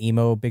the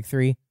emo big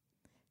three.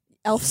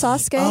 Elf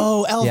Sasuke.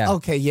 Oh, Elf. Yeah.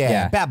 Okay, yeah.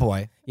 Yeah. Bad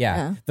boy. Yeah.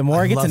 Yeah. The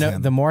more I I get to love know,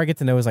 him. the more I get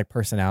to know his like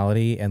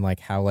personality and like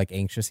how like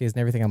anxious he is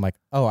and everything. I'm like,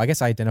 oh, I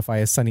guess I identify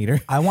as Sun Eater.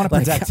 I want to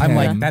Like, protect I'm him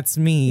like, that's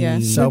me. Yeah.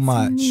 so That's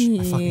much. I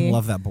me. fucking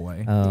love that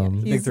boy.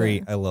 He's big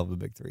three. a- I love the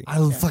big three.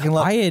 I fucking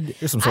love. I had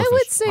Here's some I swordfish.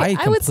 would say I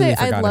I would say completely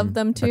I'd forgot love him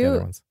them about the other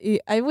too. ones.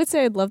 I would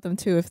say I'd love them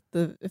too if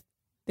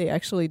they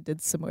actually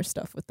did some more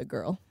stuff with the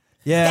girl.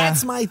 Yeah.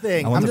 That's my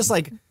thing. I I'm wonder- just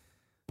like,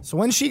 so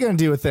when's she gonna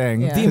do a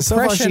thing? Yeah. The Because so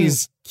far impression-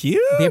 she's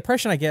cute. The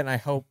impression I get, and I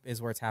hope is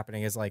where it's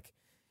happening, is like,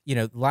 you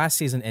know, last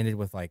season ended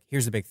with like,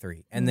 here's the big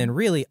three, and then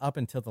really up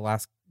until the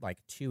last like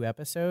 2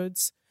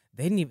 episodes,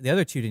 the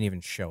other 2 didn't even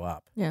show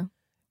up. Yeah.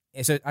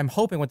 And so I'm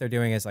hoping what they're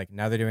doing is like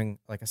now they're doing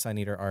like a Sun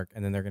Eater arc,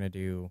 and then they're gonna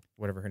do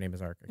whatever her name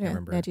is arc. I can't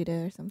remember.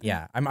 Vegeta or something.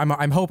 Yeah,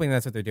 I'm hoping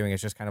that's what they're doing.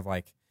 It's just kind of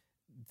like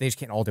they just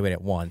can't all do it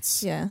at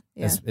once. Yeah.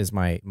 Yeah. is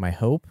my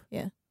hope.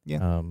 Yeah.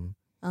 Yeah.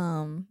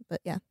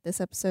 But yeah, this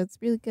episode's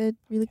really good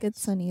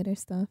Sun Eater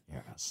stuff.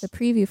 Yes. The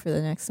preview for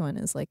the next one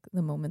is like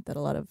the moment that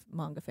a lot of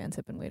manga fans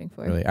have been waiting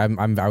for. Really, I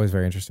was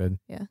very interested.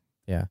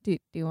 Do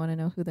you want to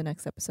know who the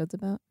next episode's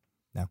about?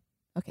 No.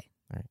 Okay.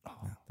 right.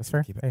 That's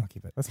fair. Keep it. Hey, I'll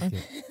keep it. that's fine.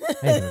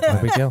 Hey, no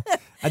big deal.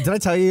 Did I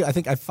tell you? I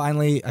think I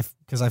finally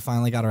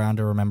got around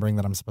to remembering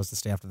that I'm supposed to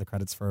stay after the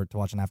credits to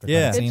watch an after credit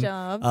Yeah. scene. Good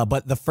job.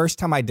 But the first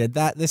time I did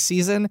that this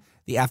season,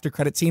 the after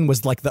credit scene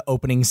was like the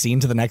opening scene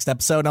to the next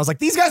episode, and I was like,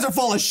 "These guys are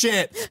full of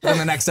shit." But in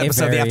the next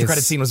episode, the after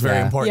credit scene was very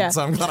Yeah. important, Yeah.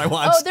 so I'm glad I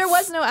watched. Oh, there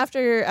was no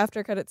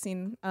after credit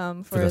scene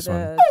for this the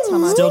one.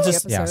 Tamagotchi Still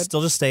just episode.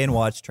 still just stay and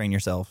watch. Train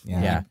yourself.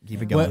 Yeah.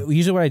 Keep it going.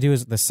 Usually what I do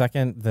is the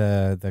second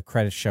the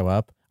credits show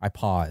up, I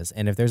pause,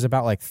 and if there's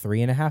about like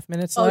 3.5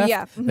 minutes Oh, left,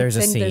 yeah. Mhm. there's a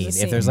Then scene. there's a If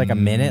scene. there's like a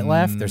minute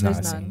left, there's not a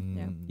There's scene. none.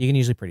 Yeah. You can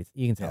usually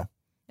you can tell. Yeah.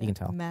 You can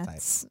tell.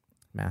 Maths.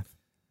 Math.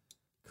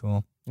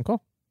 Cool.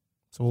 Cool.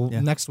 So we'll Yeah.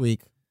 next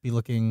week be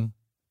looking.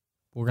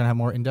 We're gonna have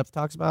more in-depth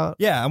talks about.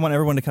 Yeah, I want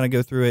everyone to kind of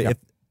go through it. Yep.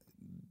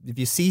 If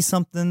you see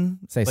something,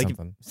 Say like,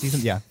 something See some,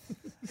 yeah.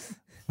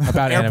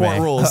 about Airport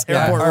anime. rules.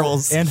 Yeah. Airport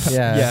rules. And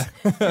Yeah.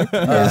 There's if you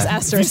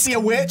asterisk. see a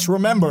witch,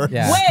 remember.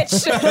 Yeah.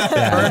 Witch.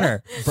 Yeah.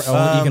 Burner. You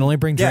can only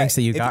bring drinks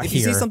that you got if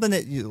here. you see something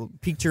that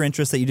piqued your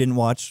interest that you didn't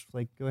watch,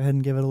 like go ahead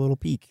and give it a little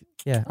peek.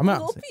 Yeah, I'm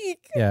Little gonna.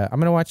 peek. Yeah, I'm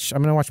gonna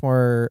watch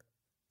more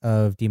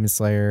of Demon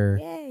Slayer,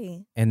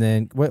 Yay. and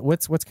then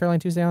what's Caroline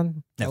Tuesday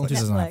on Netflix. Netflix.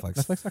 is on Netflix. Netflix.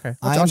 Netflix? Okay,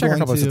 I'm I'll check a going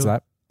couple episodes to- of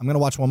that. I'm gonna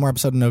watch one more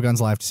episode of No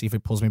Guns Live to see if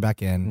it pulls me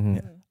back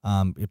in.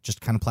 Mhm. It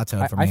just kind of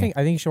plateaued for me.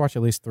 I think you should watch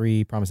at least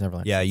 3 Promise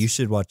Neverland. Yeah, you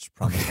should watch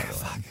Promise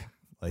Neverland.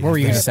 Like, What were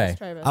you gonna Travis, say?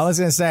 Travis. I was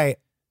gonna say,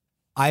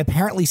 I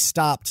apparently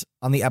stopped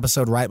on the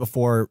episode right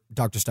before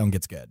Dr. Stone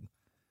gets good.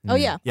 Oh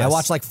yeah. Yes. I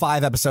watched like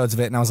 5 episodes of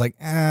it, and I was like,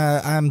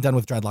 I'm done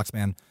with Dreadlocks,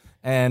 man.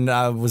 And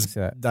I was See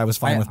that.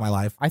 fine with my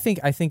life. I think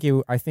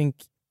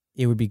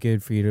it would be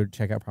good for you to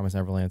check out Promise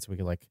Neverland so we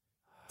could like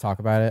talk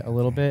about it a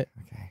little bit.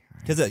 Okay.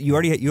 Because you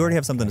already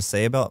have something to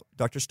say about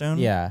Dr. Stone.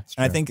 Yeah,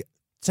 And I think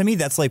to me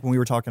that's like when we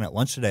were talking at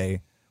lunch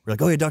today. We're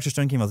like, oh yeah, Dr.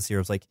 Stone came out this year.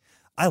 I was like,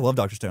 I love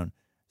Dr. Stone.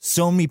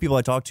 So many people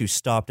I talked to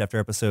stopped after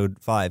episode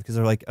 5 because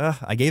they're like,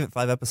 I gave it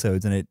 5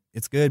 episodes and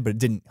it's good, but it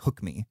didn't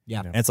hook me.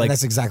 Yeah. And it's like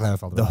that's exactly how I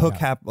felt the about hook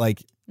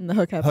And the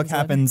hook happens. hook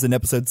happens in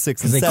episode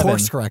 6 and because they 7.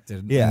 course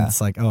corrected. Yeah. And it's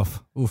like,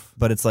 oof.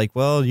 But it's like,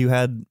 well, you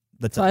had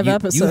the 5 you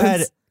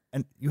episodes.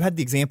 had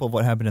the example of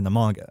what happened in the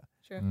manga.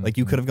 Sure. Like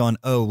you could have gone,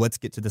 oh, let's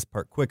get to this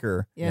part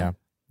quicker. Yeah.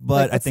 But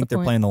Like, I what's think the they're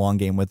point? playing the long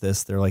game with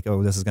this. They're like,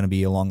 oh, this is going to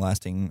be a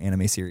long-lasting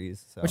anime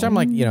series. So. which I'm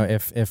like,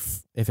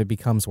 if it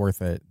becomes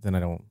worth it, then I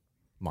don't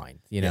mind,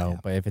 Yeah.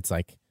 But if it's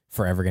like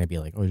forever going to be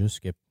like, oh, just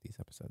skip these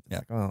episodes. It's Yeah.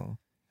 like, oh,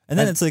 And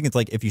then it's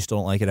like if you still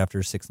don't like it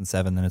after 6 and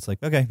 7, then it's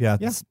like, okay, Yeah.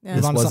 this Move on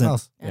to something wasn't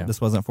else. Yeah.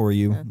 this wasn't for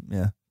you. Yeah.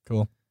 Yeah.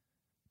 Cool.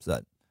 So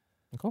that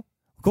cool.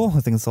 cool. I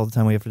think that's all the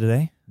time we have for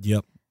today.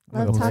 Yep. I'm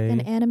gonna Love go talking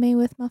play- anime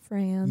with my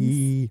friends.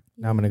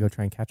 Now I'm gonna go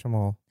try and catch them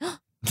all.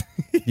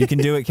 You can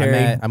do it,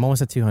 Carrie. I'm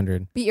almost at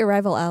 200. Beat your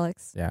rival,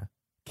 Alex. Yeah.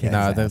 Kick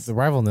No, his the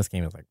rival in this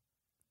game is like,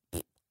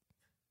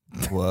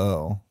 ass.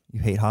 Whoa.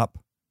 You hate Hop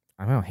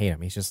I don't hate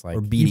him. He's just like,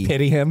 or You Beatty?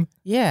 pity him.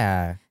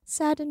 yeah.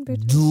 Sad and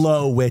bitter.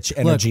 Low witch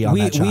energy on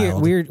that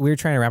child. We're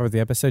trying to wrap up the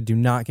episode. Do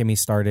not get me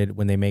started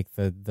when they make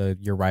the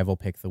your rival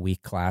pick the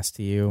weak class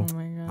to you. Oh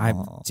my god. I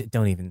Aw.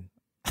 don't even.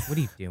 What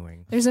are you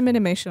doing? There's a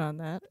minimation on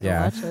that. I'll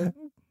Yeah. watch it.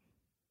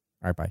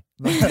 All right, bye.